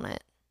perspectives on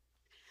it?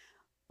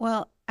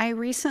 Well, I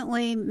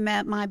recently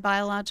met my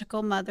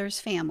biological mother's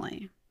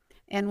family.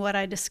 And what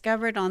I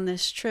discovered on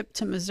this trip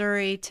to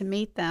Missouri to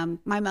meet them,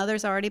 my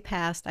mother's already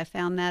passed. I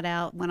found that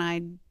out when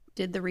I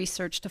did the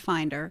research to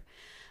find her.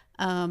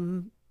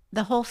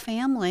 The whole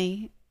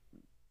family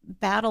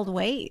battled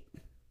weight.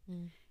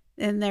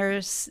 And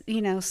there's,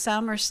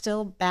 some are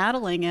still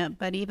battling it,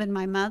 but even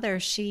my mother,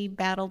 she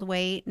battled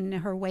weight and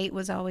her weight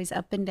was always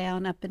up and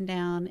down, up and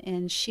down.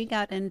 And she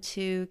got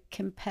into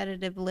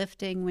competitive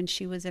lifting when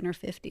she was in her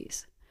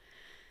 50s.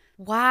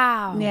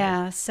 Wow.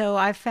 Yeah. So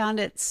I found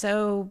it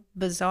so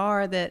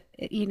bizarre that,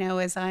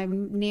 as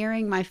I'm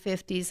nearing my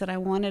 50s, that I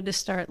wanted to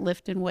start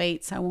lifting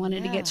weights. I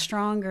wanted to get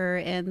stronger.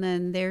 And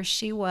then there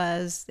she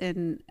was.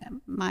 And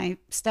my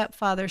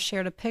stepfather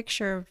shared a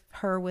picture of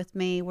her with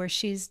me where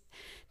she's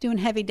doing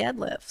heavy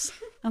deadlifts.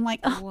 I'm like,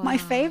 oh, wow. My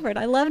favorite.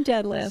 I love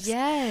deadlifts.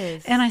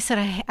 Yes. And I said,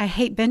 I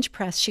hate bench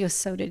press. She goes,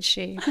 so did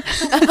she.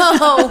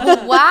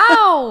 Oh,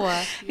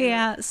 wow.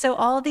 Yeah. So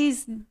all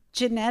these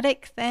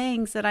genetic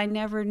things that I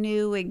never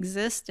knew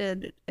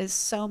existed is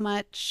so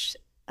much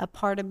a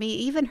part of me.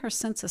 Even her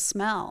sense of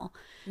smell.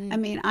 I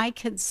mean, I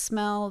could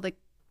smell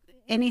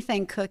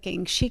anything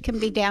cooking. She can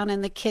be down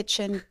in the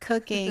kitchen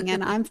cooking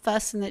and I'm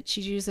fussing that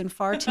she's using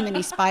far too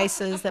many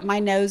spices, that my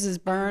nose is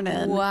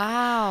burning.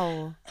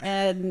 Wow.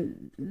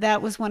 And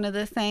that was one of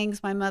the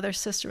things my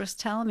mother's sister was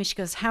telling me. She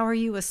goes, how are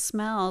you with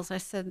smells? I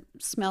said,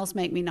 smells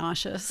make me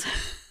nauseous.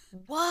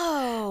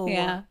 Whoa.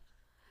 Yeah.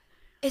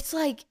 It's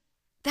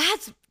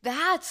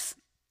that's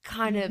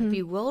kind of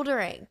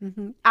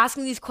bewildering.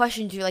 Asking these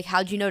questions, you're like,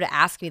 how'd you know to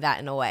ask me that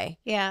in a way?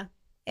 Yeah.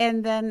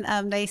 And then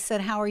they said,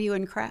 how are you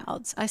in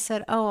crowds? I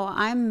said, oh,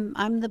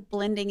 I'm the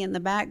blending in the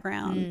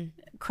background.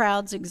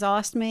 Crowds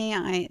exhaust me.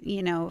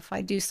 If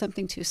I do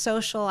something too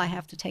social, I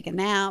have to take a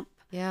nap.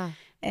 Yeah.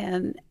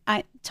 And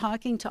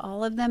talking to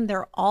all of them,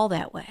 they're all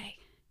that way.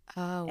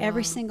 Oh, wow.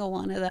 Every single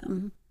one of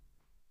them.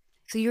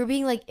 So you were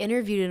being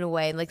interviewed in a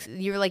way, and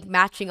you were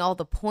matching all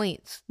the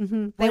points.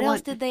 What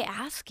else did they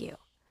ask you?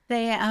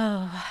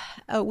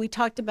 We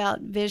talked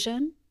about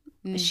vision.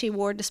 She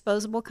wore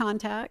disposable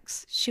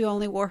contacts. She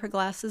only wore her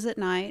glasses at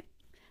night,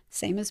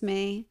 same as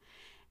me.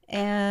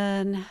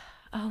 And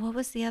what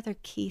was the other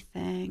key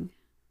thing?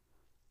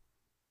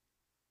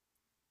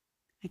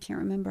 I can't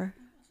remember.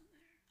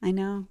 I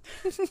know.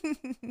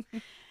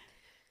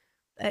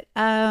 But,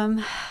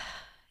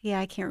 yeah,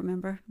 I can't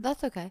remember.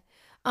 That's okay.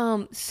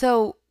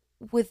 So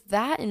with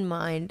that in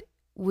mind,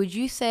 would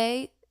you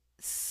say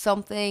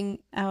something?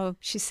 Oh,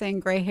 she's saying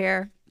gray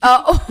hair.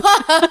 Oh.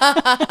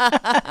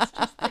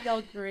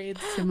 Y'all grade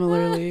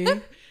similarly.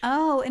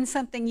 Oh, and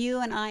something you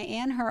and I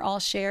and her all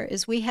share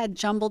is we had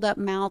jumbled up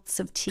mouths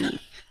of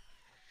teeth.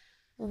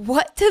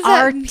 What does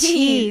Our that mean?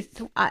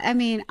 teeth, I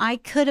mean, I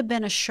could have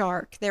been a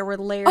shark. There were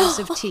layers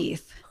of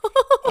teeth.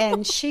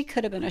 And she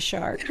could have been a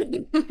shark.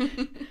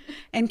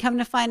 And come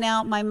to find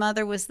out, my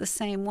mother was the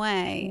same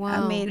way.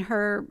 I Wow. mean,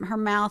 her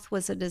mouth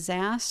was a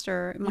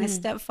disaster. My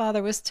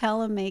stepfather was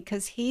telling me,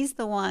 because he's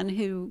the one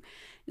who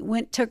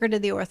took her to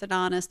the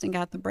orthodontist and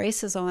got the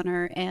braces on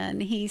her,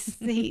 and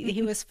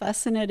he was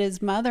fussing at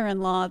his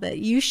mother-in-law that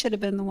you should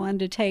have been the one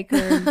to take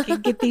her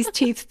and get these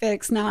teeth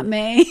fixed, not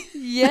me.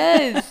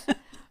 Yes.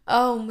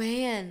 Oh,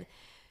 man.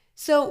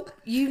 So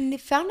you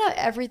found out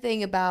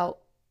everything about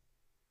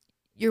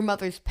your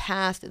mother's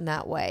past in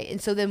that way.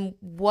 And so then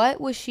what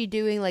was she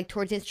doing like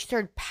towards it? She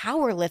started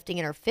powerlifting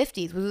in her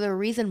 50s. Was there a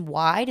reason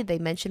why? Did they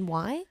mention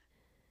why?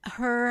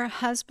 Her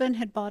husband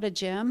had bought a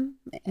gym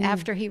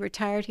after he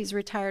retired. He's a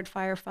retired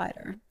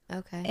firefighter.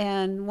 Okay.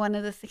 And one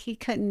of he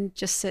couldn't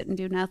just sit and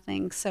do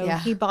nothing. So Yeah.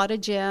 he bought a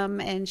gym,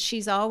 and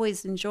she's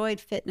always enjoyed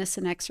fitness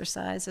and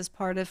exercise as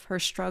part of her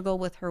struggle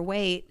with her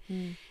weight.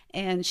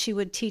 And she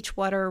would teach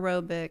water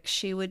aerobics.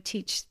 She would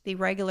teach the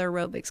regular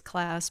aerobics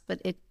class, but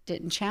it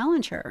didn't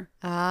challenge her.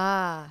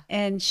 Ah.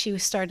 And she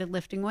started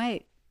lifting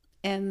weight.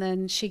 And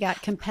then she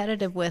got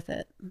competitive with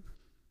it.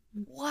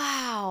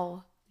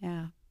 Wow.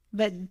 Yeah.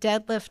 But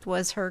deadlift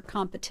was her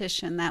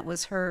competition. That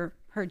was her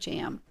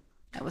jam.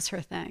 That was her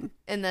thing.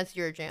 And that's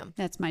your jam.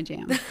 That's my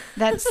jam.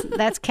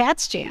 That's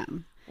Kat's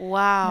jam.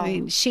 Wow. I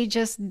mean, she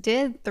just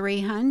did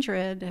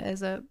 300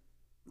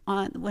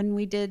 when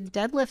we did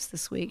deadlifts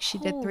this week. She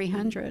did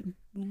 300.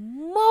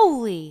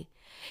 Moly.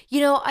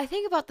 You know, I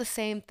think about the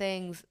same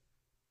things.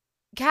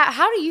 Kat,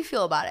 how do you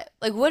feel about it?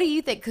 Like, what do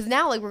you think? Because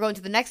now, like, we're going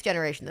to the next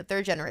generation, the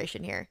third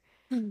generation here.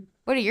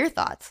 What are your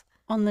thoughts?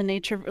 On the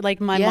nature, like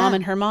my mom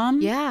and her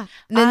mom? Yeah.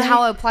 And then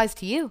how it applies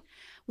to you.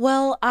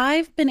 Well,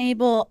 I've been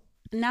able,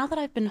 now that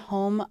I've been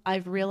home,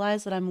 I've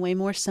realized that I'm way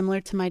more similar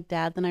to my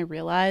dad than I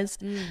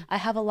realized. I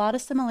have a lot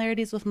of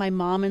similarities with my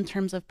mom in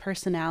terms of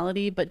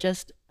personality, but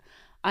just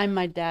I'm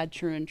my dad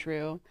true and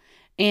true.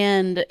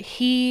 And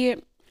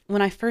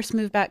when I first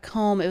moved back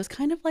home, it was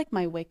kind of like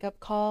my wake up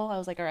call. I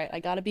was like, all right, I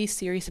got to be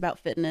serious about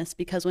fitness,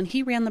 because when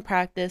he ran the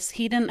practice,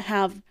 he didn't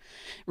have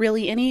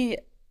really any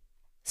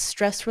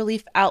stress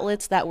relief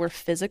outlets that were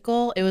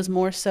physical. It was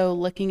more so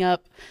looking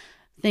up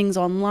things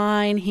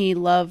online. He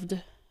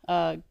loved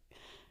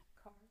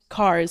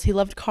cars. He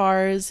loved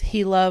cars.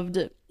 He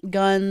loved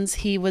guns.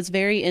 He was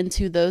very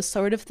into those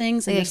sort of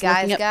things. And Like a just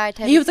guy's looking up, guy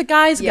type he of- was a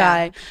guy's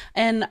Yeah. guy.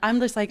 And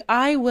I'm just like,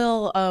 I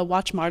will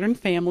watch Modern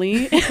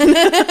Family,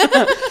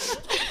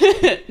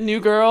 New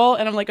Girl.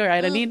 And I'm like, all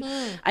right, I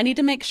need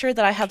to make sure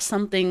that I have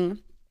something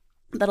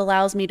that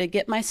allows me to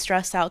get my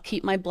stress out,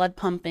 keep my blood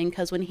pumping,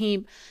 because when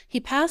he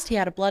passed, he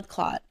had a blood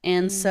clot.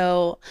 And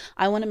so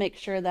I want to make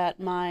sure that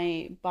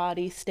my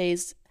body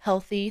stays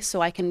healthy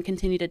so I can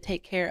continue to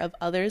take care of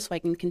others, so I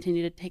can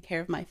continue to take care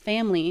of my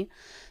family,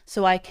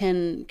 so I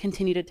can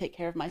continue to take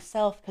care of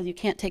myself, because you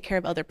can't take care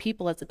of other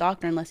people as a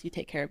doctor unless you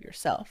take care of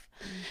yourself.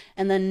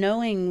 And then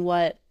knowing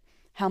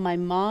how my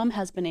mom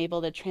has been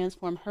able to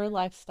transform her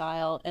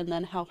lifestyle, and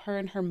then how her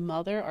and her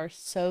mother are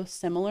so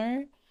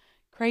similar,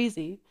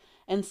 crazy.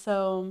 And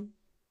so,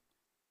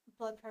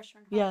 Blood pressure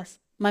and yes,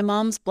 my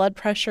mom's blood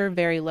pressure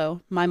very low.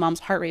 My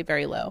mom's heart rate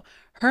very low.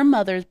 Her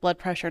mother's blood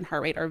pressure and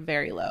heart rate are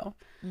very low.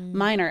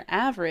 Mine are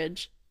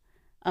average.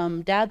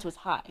 Dad's was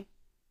high.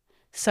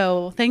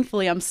 So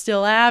thankfully, I'm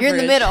still average. You're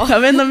in the middle.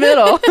 I'm in the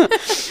middle.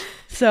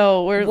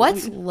 So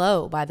What's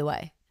low, by the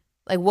way?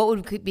 Like, what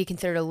would be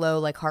considered a low,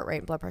 like, heart rate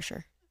and blood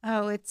pressure?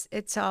 Oh,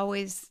 it's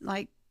always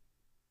like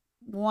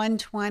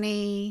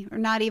 120, or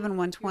not even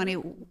 120,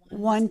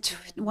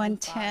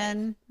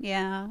 110.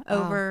 Yeah,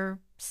 over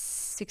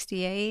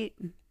 68.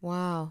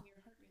 Wow.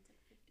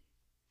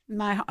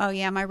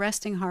 My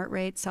resting heart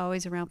rate's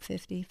always around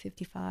 50,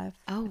 55.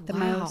 Oh, at the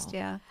wow. most.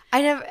 Yeah.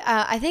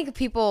 I think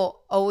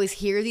people always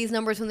hear these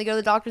numbers when they go to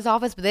the doctor's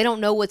office, but they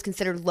don't know what's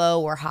considered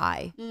low or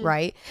high,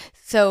 right?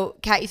 So,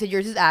 Kat, you said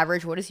yours is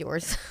average. What is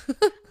yours?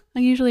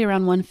 I'm usually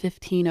around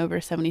 115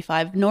 over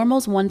 75.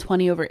 Normal's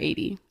 120 over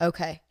 80.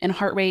 Okay. And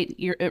heart rate,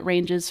 it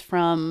ranges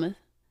from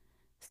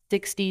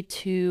 60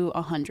 to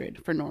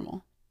 100 for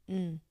normal.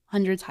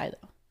 100's high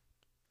though.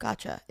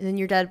 Gotcha. And then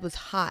your dad was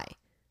high.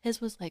 His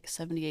was like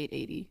 78,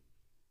 80.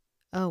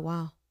 Oh,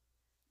 wow.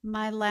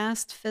 My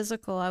last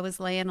physical, I was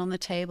laying on the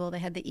table. They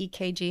had the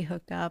EKG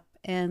hooked up,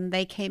 and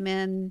they came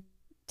in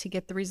to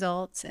get the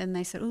results, and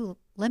they said, "Ooh,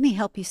 let me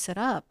help you sit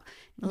up.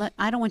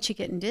 I don't want you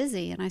getting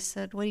dizzy." And I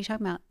said, "What are you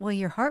talking about?" "Well,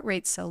 your heart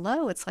rate's so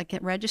low. It's like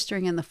it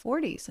registering in the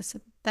 40s. I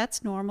said,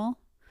 "That's normal."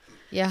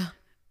 Yeah.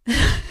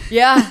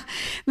 Yeah.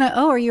 No,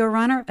 "Oh, are you a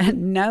runner?"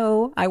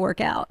 "No, I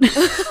work out."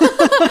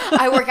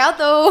 I work out,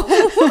 though.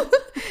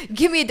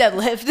 Give me a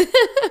deadlift.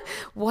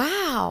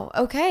 Wow.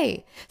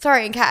 Okay.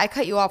 Sorry, and Kat, I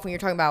cut you off when you're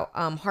talking about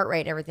heart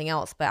rate and everything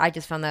else, but I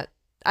just found that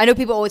I know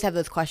people always have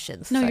those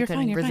questions. No, so you're I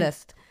couldn't fine. You're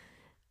resist.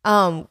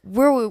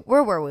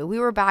 Where were we? We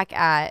were back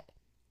at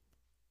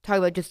talking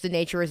about just the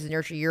nature versus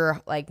nurture.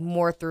 You're like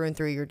more through and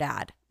through your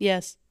dad.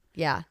 Yes.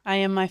 Yeah. I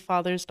am my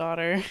father's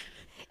daughter.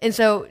 And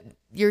so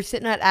you're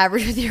sitting at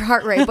average with your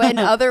heart rate, but in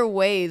other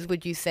ways,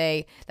 would you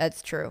say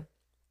that's true?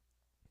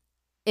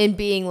 In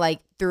being like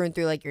through and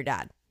through like your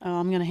dad? Oh,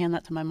 I'm going to hand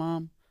that to my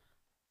mom.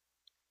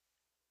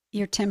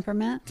 Your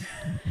temperament.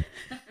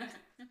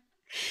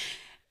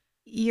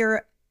 You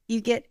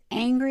get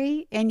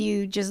angry and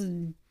you just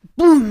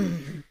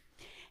boom,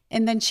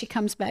 and then she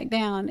comes back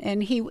down.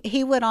 And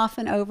he would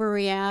often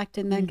overreact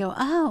and then go,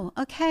 "Oh,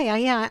 okay,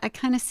 I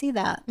kind of see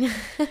that."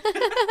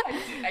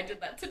 I did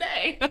that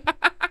today.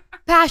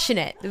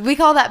 Passionate. We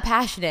call that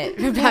passionate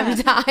from time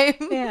to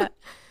time.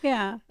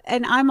 Yeah.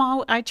 And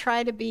I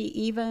try to be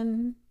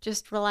even,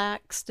 just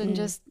relaxed, and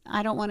just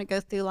I don't want to go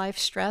through life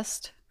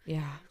stressed.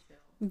 Yeah.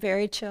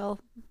 Very chill.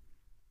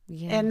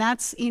 Yeah. And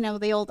that's,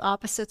 the old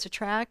opposites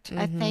attract.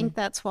 I think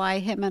that's why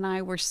him and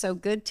I were so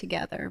good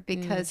together,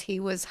 because he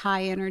was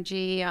high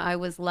energy, I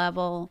was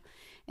level,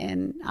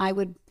 and I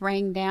would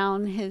bring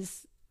down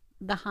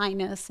the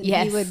highness, and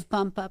he would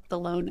bump up the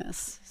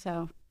lowness.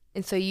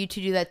 And so you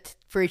two do that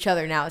for each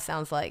other now, it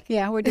sounds like.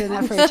 Yeah, we're doing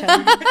that for each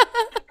other.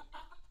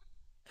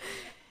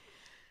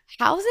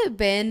 How's it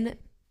been?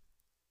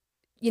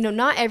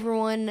 Not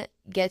everyone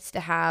gets to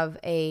have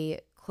a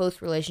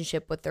close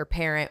relationship with their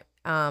parent.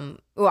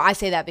 Well, I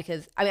say that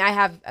because I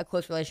have a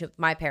close relationship with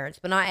my parents,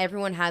 but not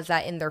everyone has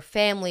that in their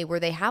family where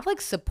they have like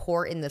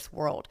support in this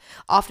world.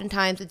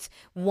 Oftentimes it's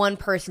one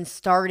person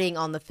starting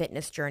on the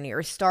fitness journey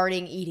or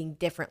starting eating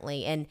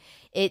differently, and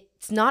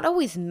it's not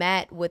always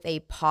met with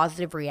a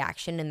positive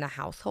reaction in the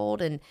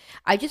household. And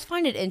I just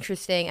find it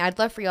interesting. I'd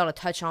love for y'all to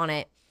touch on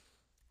it.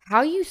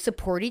 How you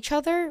support each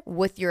other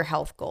with your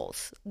health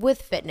goals,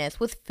 with fitness,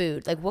 with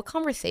food. Like, what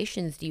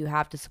conversations do you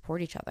have to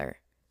support each other?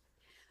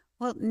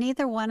 Well,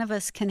 neither one of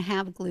us can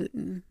have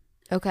gluten.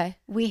 Okay.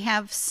 We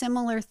have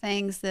similar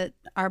things that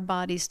our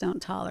bodies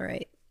don't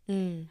tolerate.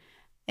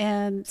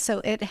 And so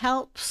it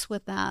helps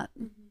with that.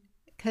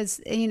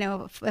 Because,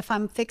 if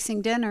I'm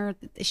fixing dinner,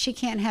 she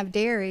can't have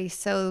dairy.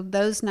 So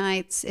those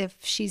nights, if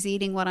she's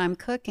eating what I'm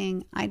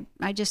cooking,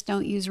 I just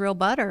don't use real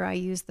butter. I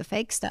use the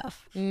fake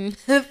stuff.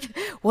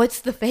 What's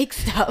the fake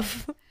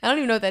stuff? I don't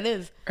even know what that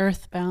is.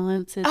 Earth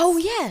Balance. Oh,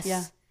 yes.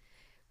 Yeah.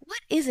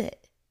 What is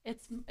it?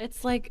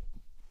 It's like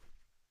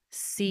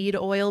seed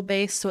oil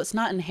based, so it's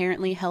not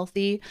inherently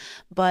healthy,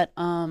 but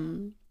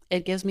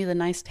it gives me the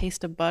nice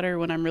taste of butter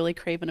when I'm really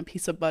craving a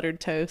piece of buttered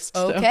toast.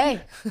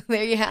 Okay. So.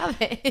 There you have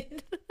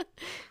it.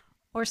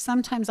 Or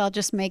sometimes I'll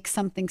just make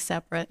something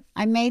separate.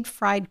 I made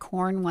fried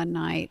corn one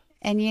night,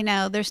 and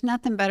there's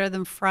nothing better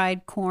than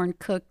fried corn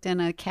cooked in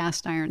a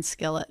cast iron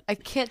skillet. I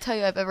can't tell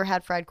you I've ever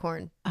had fried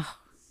corn. Oh.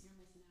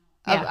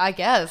 Yeah. I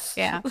guess.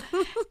 Yeah.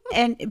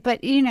 But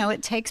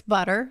it takes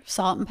butter,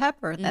 salt, and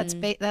pepper.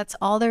 That's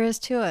all there is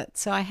to it.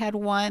 So I had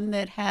one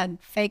that had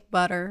fake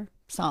butter,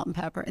 salt, and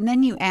pepper. And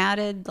then you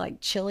added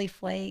like chili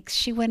flakes.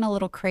 She went a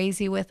little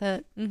crazy with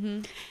it.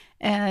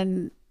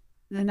 And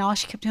then all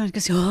she kept doing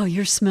was, "Oh,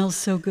 your smells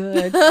so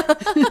good."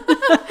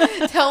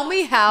 Tell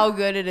me how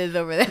good it is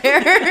over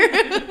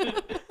there.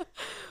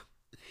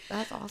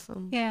 That's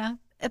awesome. Yeah.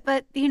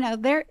 But,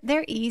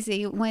 they're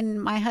easy. When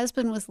my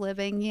husband was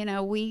living,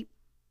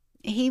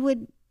 he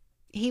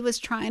was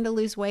trying to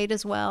lose weight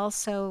as well,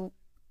 so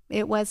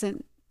it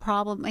wasn't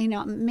problem.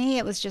 Me,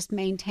 it was just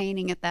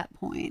maintaining at that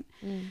point.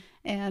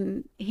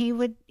 And he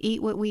would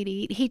eat what we'd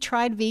eat. He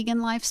tried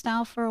vegan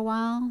lifestyle for a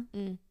while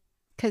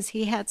because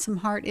he had some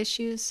heart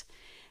issues.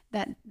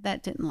 That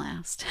didn't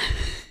last.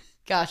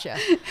 Gotcha.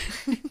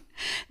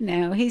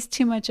 No, he's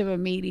too much of a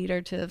meat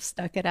eater to have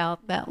stuck it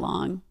out that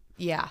long.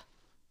 Yeah,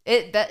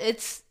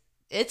 it's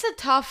a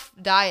tough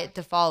diet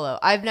to follow.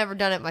 I've never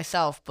done it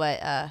myself,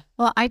 but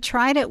well, I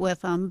tried it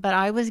with him, but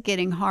I was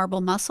getting horrible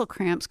muscle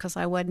cramps because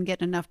I wasn't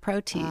getting enough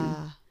protein.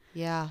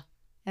 Yeah,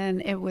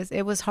 and it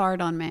was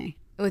hard on me.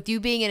 With you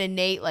being an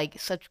innate, like,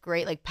 such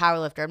great, like,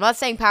 powerlifter. I'm not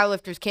saying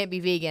powerlifters can't be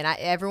vegan.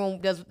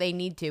 Everyone does what they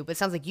need to, but it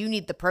sounds like you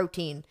need the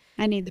protein.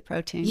 I need the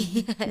protein.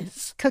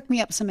 Yes. Cook me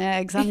up some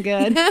eggs. I'm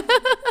good.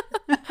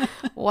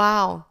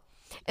 Wow.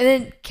 And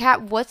then,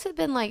 Kat, what's it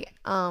been like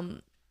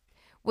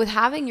with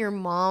having your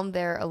mom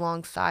there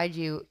alongside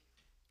you?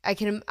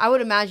 I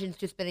would imagine it's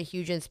just been a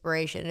huge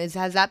inspiration.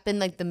 Has that been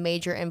like the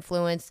major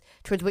influence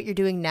towards what you're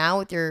doing now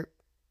with your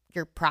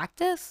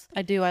practice?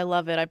 I do. I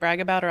love it. I brag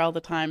about her all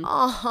the time.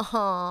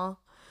 Oh,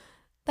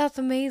 that's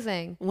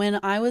amazing. When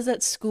I was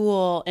at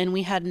school and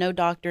we had no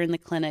doctor in the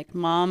clinic,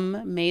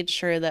 Mom made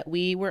sure that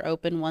we were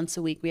open once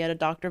a week. We had a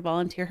doctor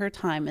volunteer her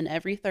time, and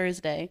every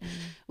Thursday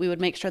we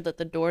would make sure that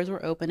the doors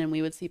were open and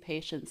we would see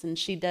patients. And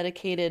she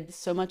dedicated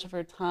so much of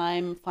her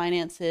time,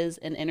 finances,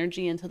 and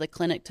energy into the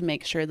clinic to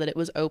make sure that it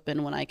was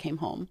open when I came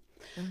home.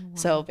 Oh, wow.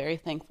 So very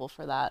thankful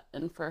for that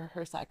and for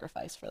her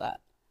sacrifice for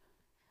that.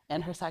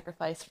 And her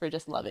sacrifice for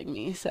just loving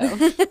me. So,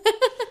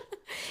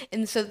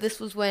 and so this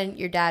was when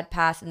your dad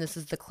passed, and this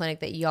is the clinic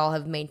that y'all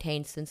have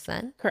maintained since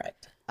then?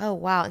 Correct. Oh,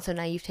 wow. And so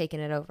now you've taken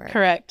it over.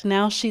 Correct.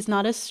 Now she's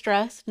not as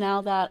stressed.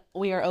 Now that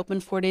we are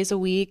open 4 days a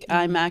week,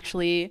 I'm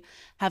actually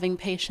having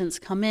patients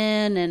come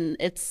in, and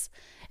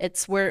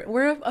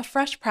we're a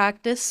fresh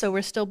practice, so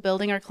we're still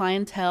building our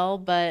clientele,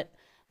 but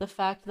the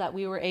fact that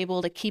we were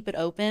able to keep it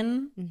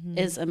open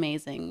is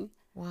amazing.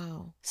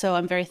 Wow. So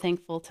I'm very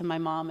thankful to my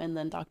mom, and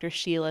then Dr.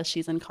 Sheila,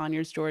 she's in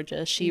Conyers,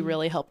 Georgia. She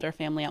really helped our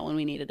family out when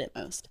we needed it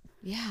most.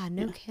 Yeah,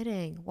 no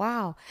kidding.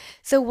 Wow.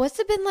 So what's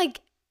it been like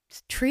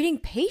treating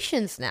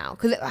patients now?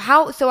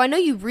 So I know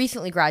you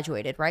recently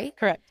graduated, right?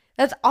 Correct.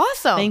 That's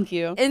awesome. Thank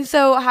you. And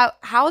so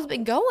how's it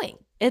been going?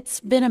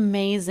 It's been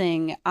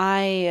amazing.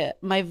 My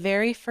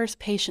very first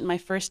patient, my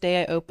first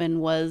day I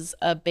opened, was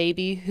a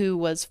baby who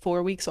was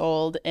 4 weeks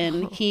old,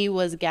 and he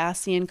was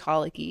gassy and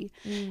colicky,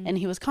 and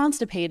he was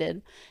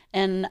constipated.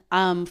 And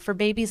for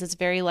babies, it's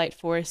very light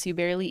force. You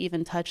barely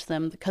even touch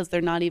them because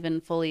they're not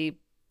even fully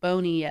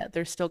bony yet.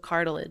 They're still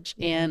cartilage.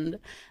 And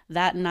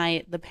that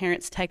night, the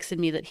parents texted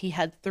me that he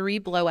had 3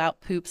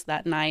 blowout poops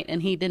that night,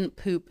 and he didn't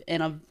poop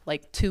in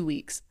 2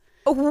 weeks.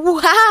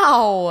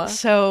 Wow.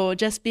 So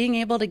just being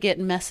able to get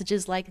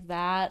messages like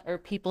that, or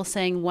people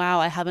saying,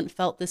 wow, I haven't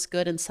felt this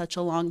good in such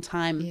a long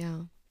time. Yeah.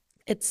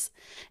 It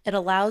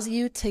allows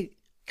you to,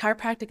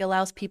 chiropractic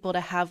allows people to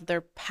have their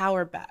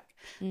power back.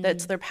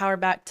 That's their power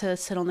back to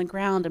sit on the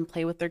ground and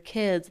play with their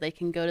kids. They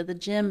can go to the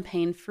gym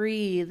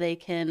pain-free. They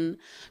can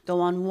go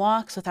on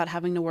walks without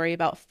having to worry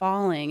about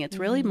falling. It's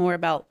really more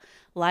about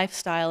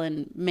lifestyle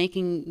and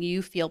making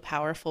you feel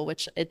powerful,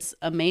 which it's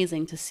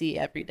amazing to see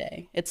every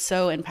day. It's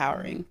so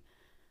empowering.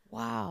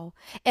 Wow.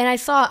 And I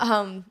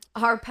saw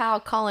our pal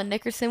Colin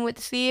Nickerson went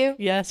to see you.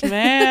 Yes,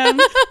 ma'am.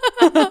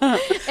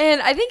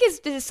 And I think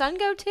did his son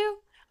go too?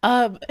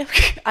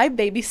 I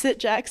babysit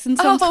Jackson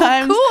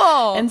sometimes.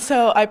 Oh, cool. And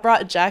so I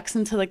brought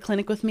Jackson to the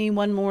clinic with me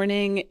one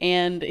morning,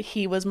 and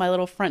he was my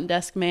little front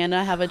desk man.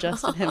 I have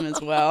adjusted him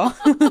as well.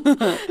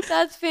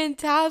 That's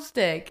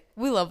fantastic.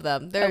 We love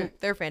them. They're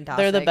fantastic.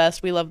 They're the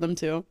best. We love them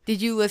too.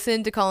 Did you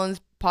listen to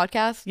Colin's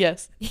podcast?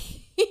 Yes.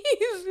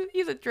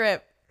 He's a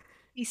trip.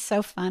 He's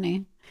so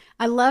funny.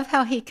 I love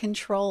how he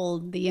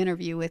controlled the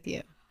interview with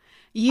you.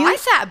 I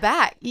sat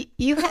back.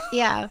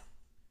 Yeah.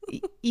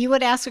 You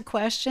would ask a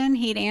question,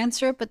 he'd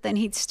answer it, but then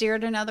he'd steer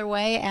it another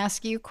way,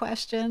 ask you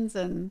questions,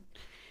 and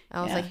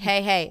I was like,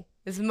 hey,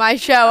 this is my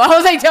show. I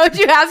was like, don't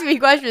you ask me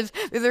questions.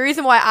 There's a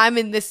reason why I'm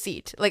in this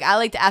seat. Like, I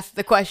like to ask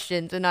the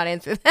questions and not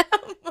answer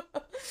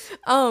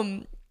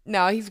them.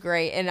 No, he's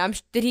great.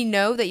 And did he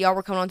know that y'all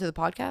were coming on to the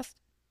podcast?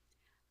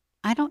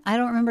 I don't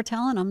remember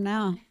telling him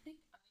now.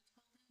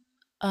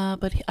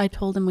 But I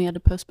told him we had to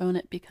postpone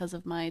it because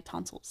of my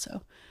tonsils,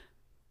 so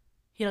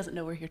he doesn't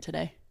know we're here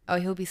today. Oh,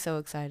 he'll be so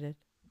excited.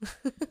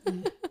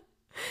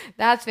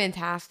 That's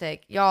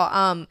fantastic,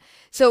 y'all.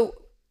 So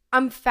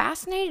I'm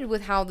fascinated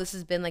with how this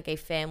has been like a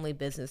family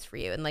business for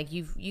you, and like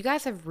you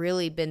guys have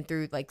really been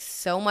through like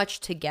so much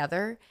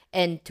together,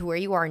 and to where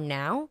you are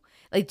now,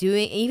 like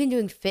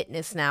doing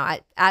fitness now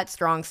at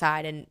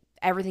StrongSide and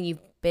everything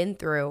you've been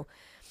through.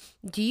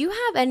 Do you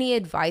have any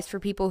advice for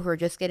people who are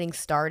just getting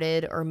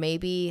started, or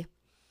maybe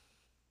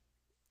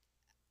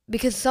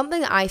because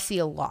something I see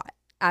a lot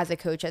as a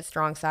coach at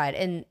StrongSide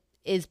and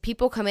is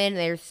people come in and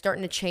they're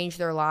starting to change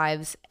their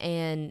lives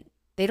and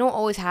they don't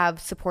always have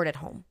support at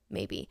home,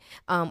 maybe.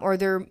 Or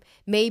there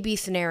may be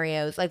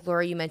scenarios, like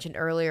Laura, you mentioned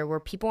earlier,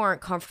 where people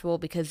aren't comfortable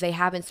because they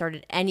haven't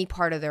started any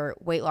part of their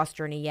weight loss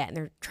journey yet and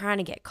they're trying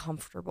to get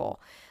comfortable.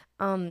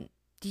 Do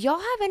y'all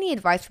have any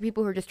advice for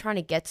people who are just trying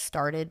to get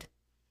started?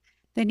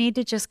 They need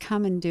to just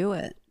come and do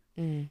it.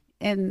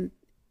 And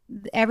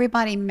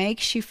everybody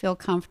makes you feel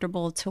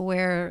comfortable to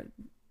where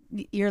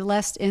you're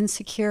less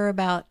insecure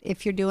about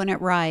if you're doing it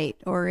right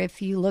or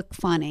if you look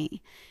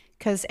funny,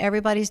 because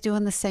everybody's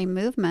doing the same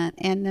movement.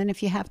 And then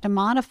if you have to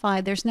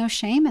modify, there's no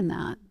shame in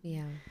that.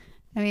 Yeah.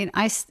 I mean,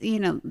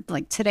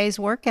 like today's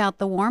workout,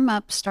 the warm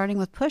up, starting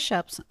with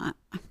push-ups,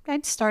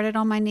 I'd started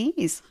on my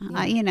knees.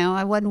 Yeah.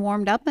 I wasn't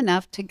warmed up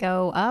enough to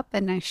go up,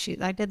 and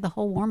I did the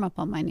whole warm up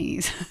on my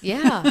knees.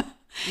 Yeah.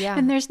 Yeah.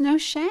 And there's no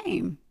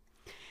shame.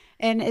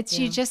 And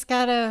you just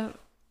gotta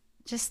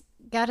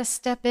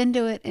step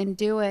into it and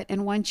do it.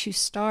 And once you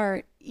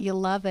start, you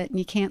love it and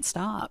you can't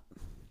stop.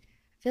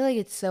 I feel like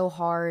it's so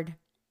hard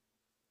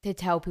to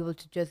tell people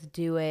to just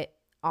do it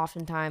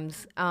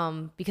oftentimes,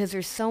 because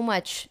there's so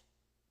much,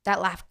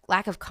 that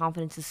lack of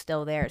confidence is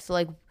still there. So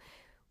like,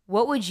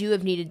 what would you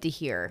have needed to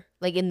hear,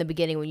 like in the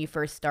beginning when you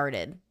first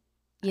started,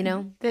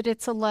 That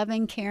it's a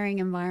loving, caring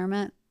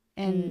environment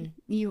and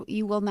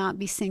you will not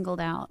be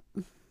singled out.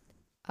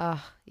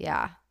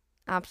 Yeah,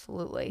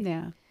 absolutely.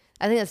 Yeah.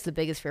 I think that's the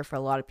biggest fear for a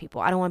lot of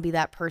people. I don't want to be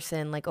that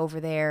person like over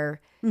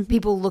there,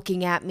 people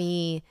looking at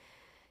me,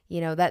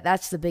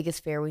 that's the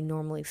biggest fear we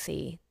normally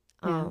see.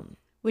 Yeah.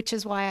 Which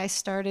is why I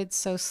started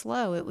so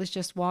slow. It was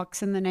just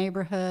walks in the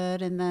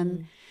neighborhood. And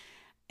then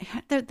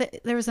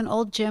there was an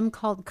old gym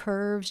called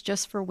Curves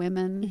just for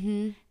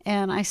women.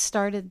 And I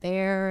started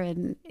there,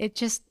 and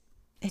it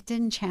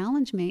didn't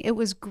challenge me. It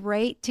was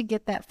great to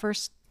get that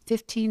first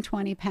 15,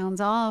 20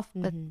 pounds off,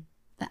 but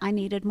I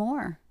needed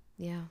more.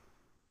 Yeah.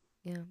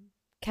 Yeah.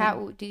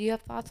 Kat, did you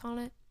have thoughts on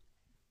it?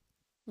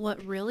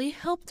 What really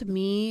helped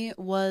me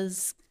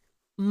was,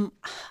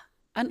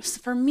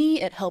 for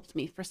me, it helped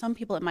me. For some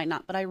people, it might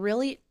not, but I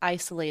really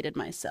isolated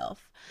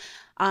myself.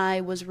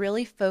 I was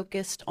really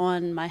focused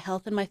on my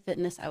health and my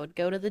fitness. I would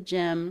go to the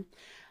gym.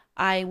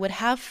 I would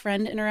have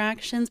friend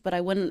interactions, but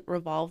I wouldn't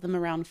revolve them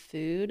around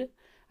food.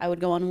 I would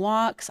go on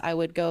walks. I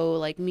would go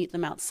like meet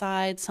them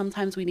outside.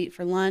 Sometimes we'd eat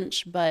for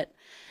lunch, but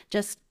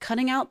just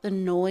cutting out the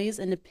noise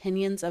and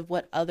opinions of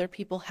what other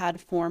people had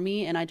for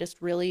me. And I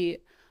just really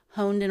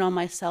honed in on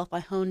myself. I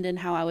honed in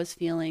how I was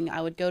feeling.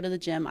 I would go to the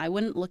gym. I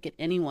wouldn't look at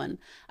anyone.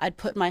 I'd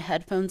put my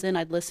headphones in,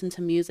 I'd listen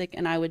to music,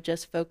 and I would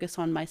just focus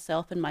on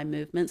myself and my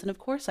movements. And of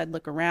course, I'd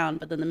look around,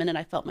 but then the minute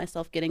I felt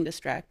myself getting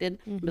distracted,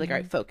 I'd be like, all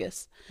right,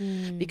 focus.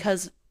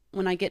 Because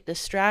when I get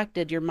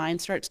distracted, your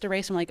mind starts to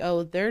race. I'm like,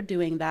 oh, they're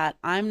doing that.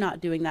 I'm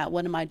not doing that.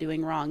 What am I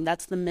doing wrong?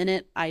 That's the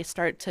minute I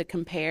start to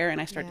compare and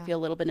I start to feel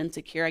a little bit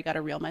insecure. I got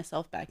to reel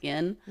myself back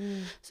in.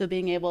 So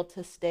being able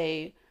to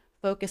stay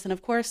focused. And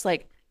of course,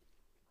 like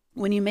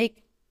when you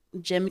make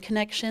gym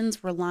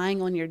connections, relying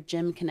on your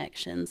gym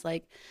connections,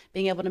 like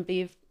being able to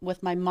be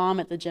with my mom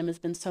at the gym has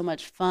been so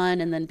much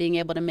fun. And then being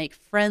able to make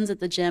friends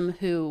at the gym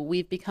who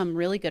we've become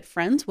really good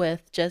friends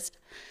with, just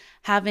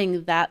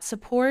having that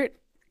support,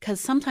 because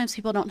sometimes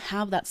people don't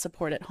have that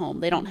support at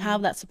home. They don't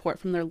have that support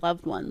from their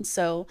loved ones.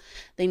 So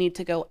they need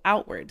to go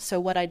outward. So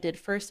what I did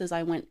first is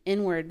I went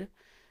inward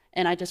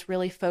and I just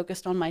really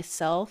focused on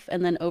myself.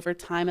 And then over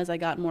time, as I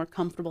got more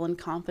comfortable and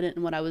confident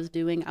in what I was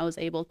doing, I was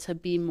able to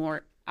be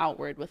more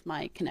outward with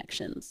my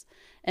connections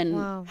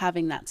and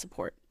having that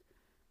support.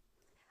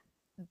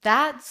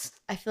 That's,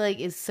 I feel like,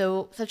 is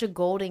such a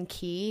golden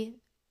key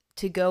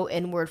to go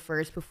inward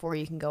first before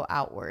you can go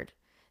outward.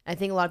 I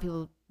think a lot of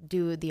people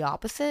do the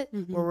opposite,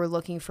 where we're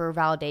looking for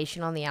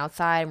validation on the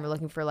outside and we're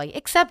looking for like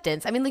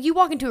acceptance. I mean, like you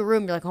walk into a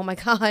room, you're like, oh my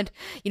God,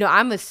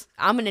 I'm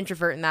an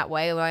introvert in that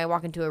way. When I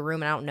walk into a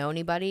room and I don't know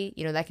anybody,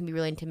 that can be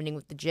really intimidating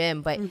with the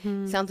gym. But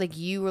it sounds like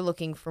you were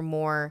looking for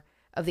more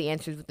of the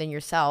answers within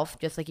yourself,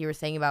 just like you were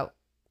saying about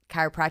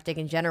chiropractic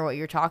in general, what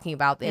you're talking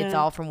about. It's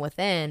all from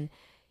within.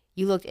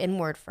 You looked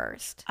inward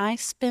first. I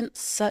spent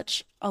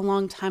such a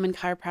long time in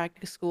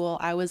chiropractic school.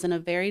 I was in a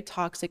very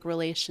toxic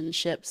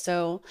relationship.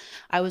 So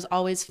I was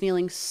always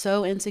feeling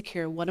so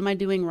insecure. What am I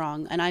doing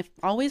wrong? And I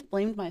always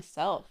blamed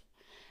myself.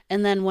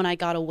 And then when I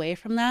got away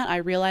from that, I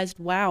realized,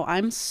 wow,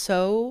 I'm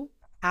so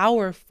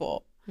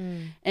powerful.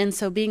 And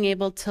so being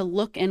able to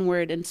look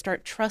inward and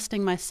start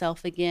trusting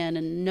myself again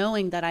and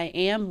knowing that I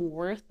am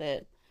worth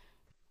it,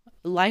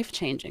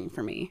 life-changing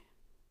for me.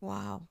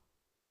 Wow.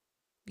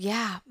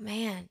 Yeah,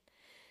 man.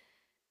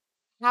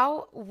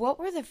 What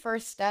were the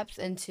first steps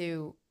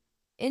into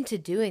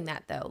doing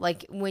that though?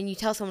 Like when you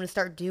tell someone to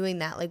start doing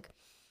that, like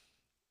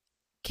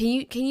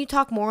can you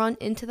talk more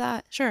into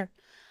that? Sure.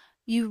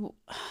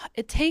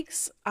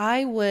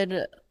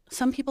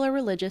 Some people are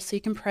religious, so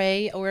you can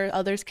pray, or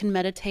others can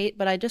meditate,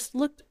 but I just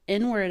looked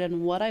inward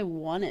and what I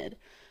wanted,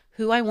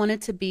 who I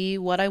wanted to be,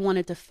 what I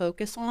wanted to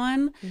focus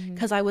on,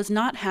 because I was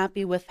not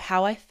happy with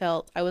how I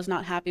felt. I was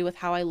not happy with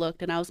how I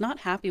looked, and I was not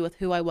happy with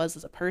who I was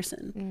as a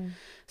person.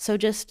 So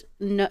just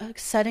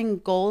setting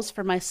goals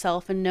for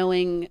myself and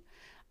knowing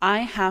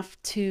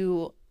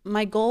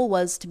my goal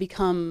was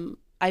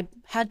I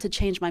had to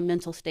change my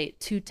mental state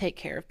to take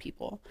care of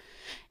people.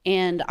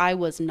 And I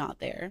was not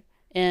there.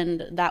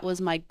 And that was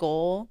my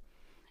goal.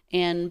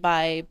 And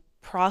by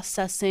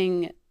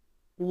processing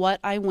what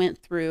I went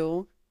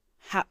through,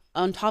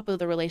 on top of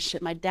the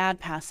relationship, my dad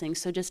passing,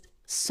 so just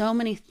so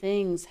many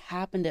things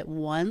happened at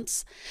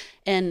once.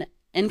 And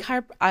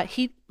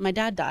my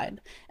dad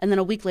died, and then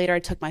a week later I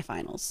took my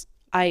finals.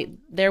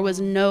 There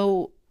was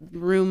no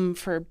room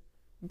for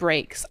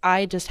breaks.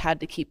 I just had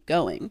to keep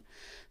going.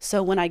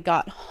 So when I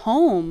got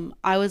home,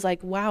 I was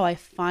like, wow, I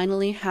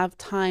finally have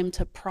time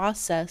to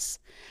process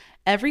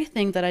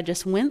everything that I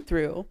just went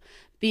through,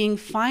 being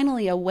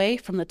finally away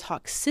from the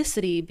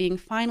toxicity, being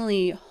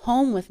finally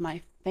home with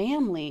my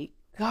family.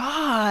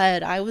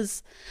 God,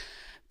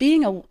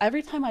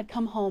 every time I'd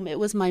come home, it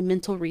was my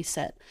mental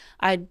reset.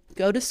 I'd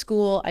go to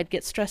school, I'd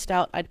get stressed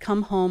out, I'd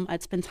come home,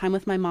 I'd spend time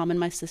with my mom and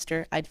my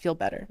sister, I'd feel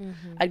better.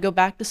 I'd go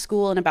back to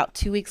school, and about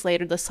 2 weeks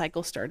later, the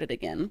cycle started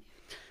again.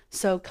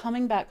 So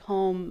coming back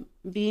home,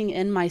 being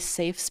in my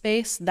safe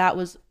space, that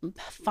was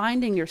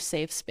finding your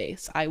safe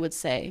space, I would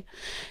say.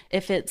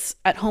 If it's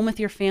at home with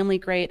your family,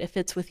 great. If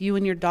it's with you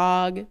and your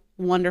dog,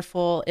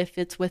 wonderful. If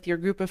it's with your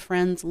group of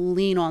friends,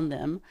 lean on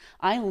them.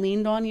 I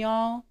leaned on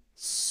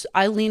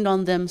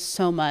them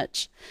so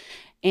much.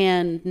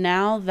 And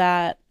now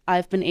that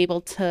I've been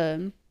able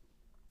to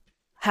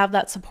have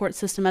that support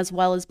system, as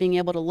well as being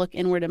able to look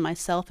inward in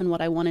myself and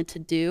what I wanted to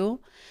do,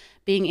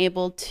 being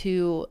able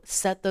to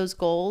set those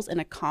goals and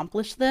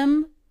accomplish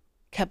them,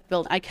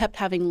 I kept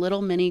having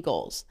little mini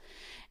goals.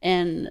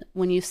 And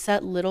when you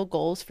set little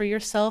goals for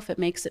yourself, it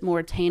makes it more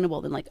attainable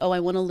than like, oh, I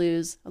want to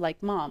lose,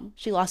 like Mom,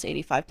 she lost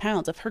 85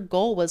 pounds. If her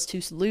goal was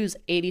to lose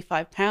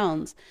 85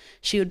 pounds,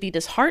 she would be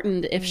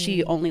disheartened if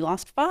she only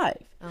lost 5,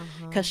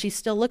 because she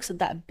still looks at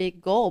that big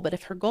goal. But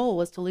if her goal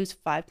was to lose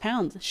 5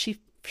 pounds,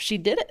 she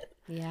did it.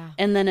 Yeah.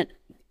 And then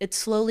it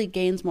slowly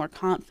gains more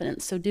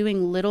confidence. So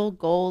doing little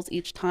goals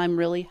each time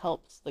really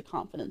helps the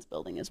confidence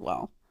building as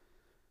well.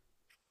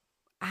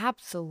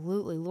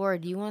 Absolutely. Laura,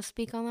 do you want to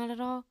speak on that at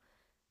all?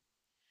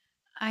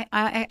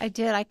 I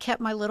did. I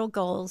kept my little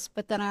goals,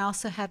 but then I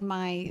also had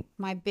my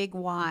big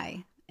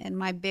why. And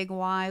my big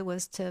why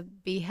was to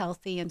be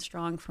healthy and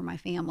strong for my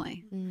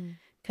family.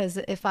 Because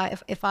if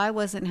I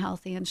wasn't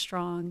healthy and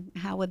strong,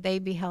 how would they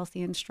be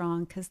healthy and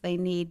strong? Because they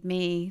need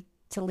me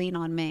to lean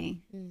on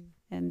me,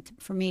 and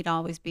for me to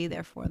always be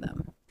there for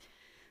them.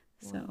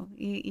 So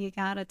you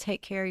got to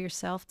take care of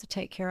yourself to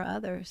take care of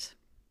others.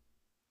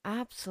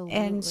 Absolutely.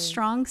 And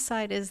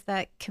StrongSide is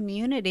that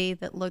community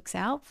that looks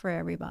out for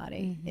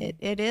everybody.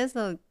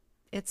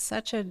 It's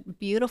such a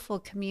beautiful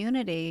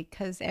community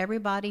because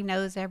everybody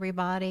knows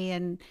everybody,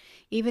 and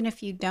even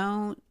if you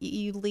don't,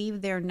 you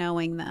leave there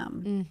knowing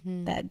them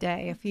that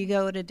day if you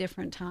go at a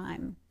different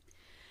time.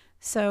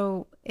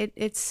 So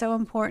it's so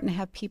important to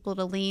have people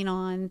to lean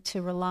on,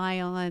 to rely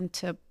on,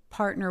 to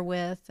partner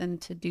with,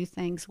 and to do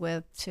things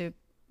with, to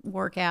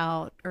work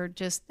out, or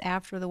just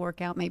after the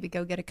workout maybe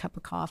go get a cup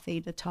of coffee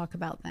to talk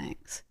about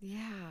things.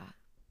 Yeah.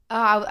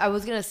 I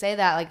was gonna say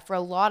that, like, for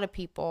a lot of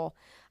people,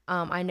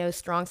 I know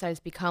StrongSide has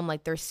become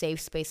like their safe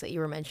space that you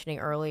were mentioning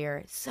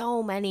earlier.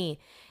 So many,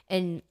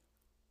 and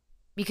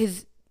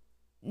because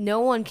no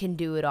one can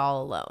do it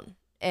all alone.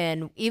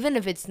 And even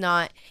if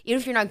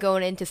you're not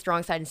going into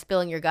StrongSide and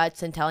spilling your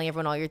guts and telling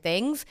everyone all your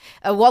things,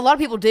 well, a lot of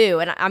people do.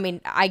 And I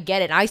mean, I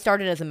get it. I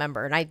started as a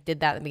member and I did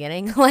that in the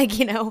beginning,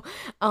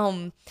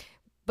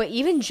 but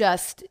even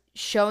just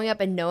showing up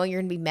and knowing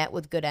you're going to be met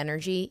with good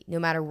energy, no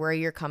matter where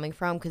you're coming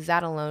from, because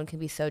that alone can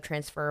be so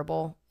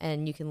transferable,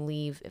 and you can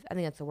leave, I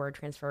think that's the word,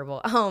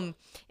 transferable,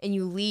 and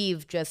you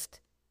leave just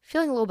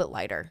feeling a little bit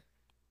lighter.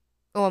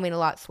 Oh, I mean, a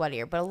lot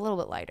sweatier, but a little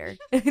bit lighter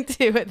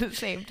too at the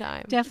same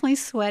time. Definitely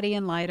sweaty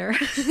and lighter.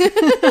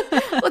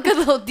 Look at the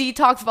little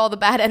detox of all the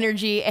bad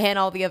energy and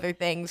all the other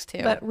things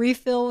too. But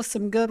refill with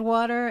some good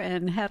water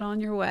and head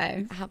on your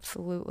way.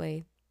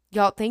 Absolutely.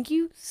 Y'all, thank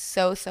you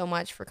so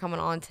much for coming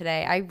on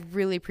today. I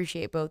really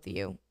appreciate both of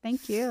you.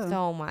 Thank you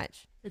so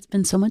much. It's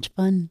been so much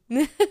fun.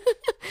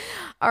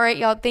 All right,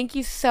 y'all. Thank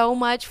you so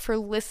much for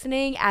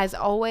listening. As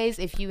always,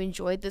 if you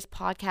enjoyed this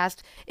podcast,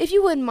 if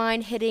you wouldn't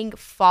mind hitting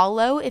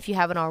follow if you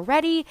haven't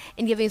already,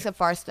 and giving us a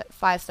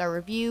 5-star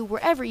review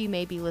wherever you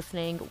may be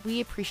listening. We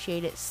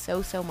appreciate it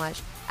so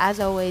much. As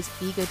always,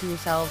 be good to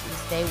yourselves and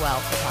stay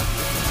well. We'll talk to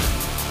you soon.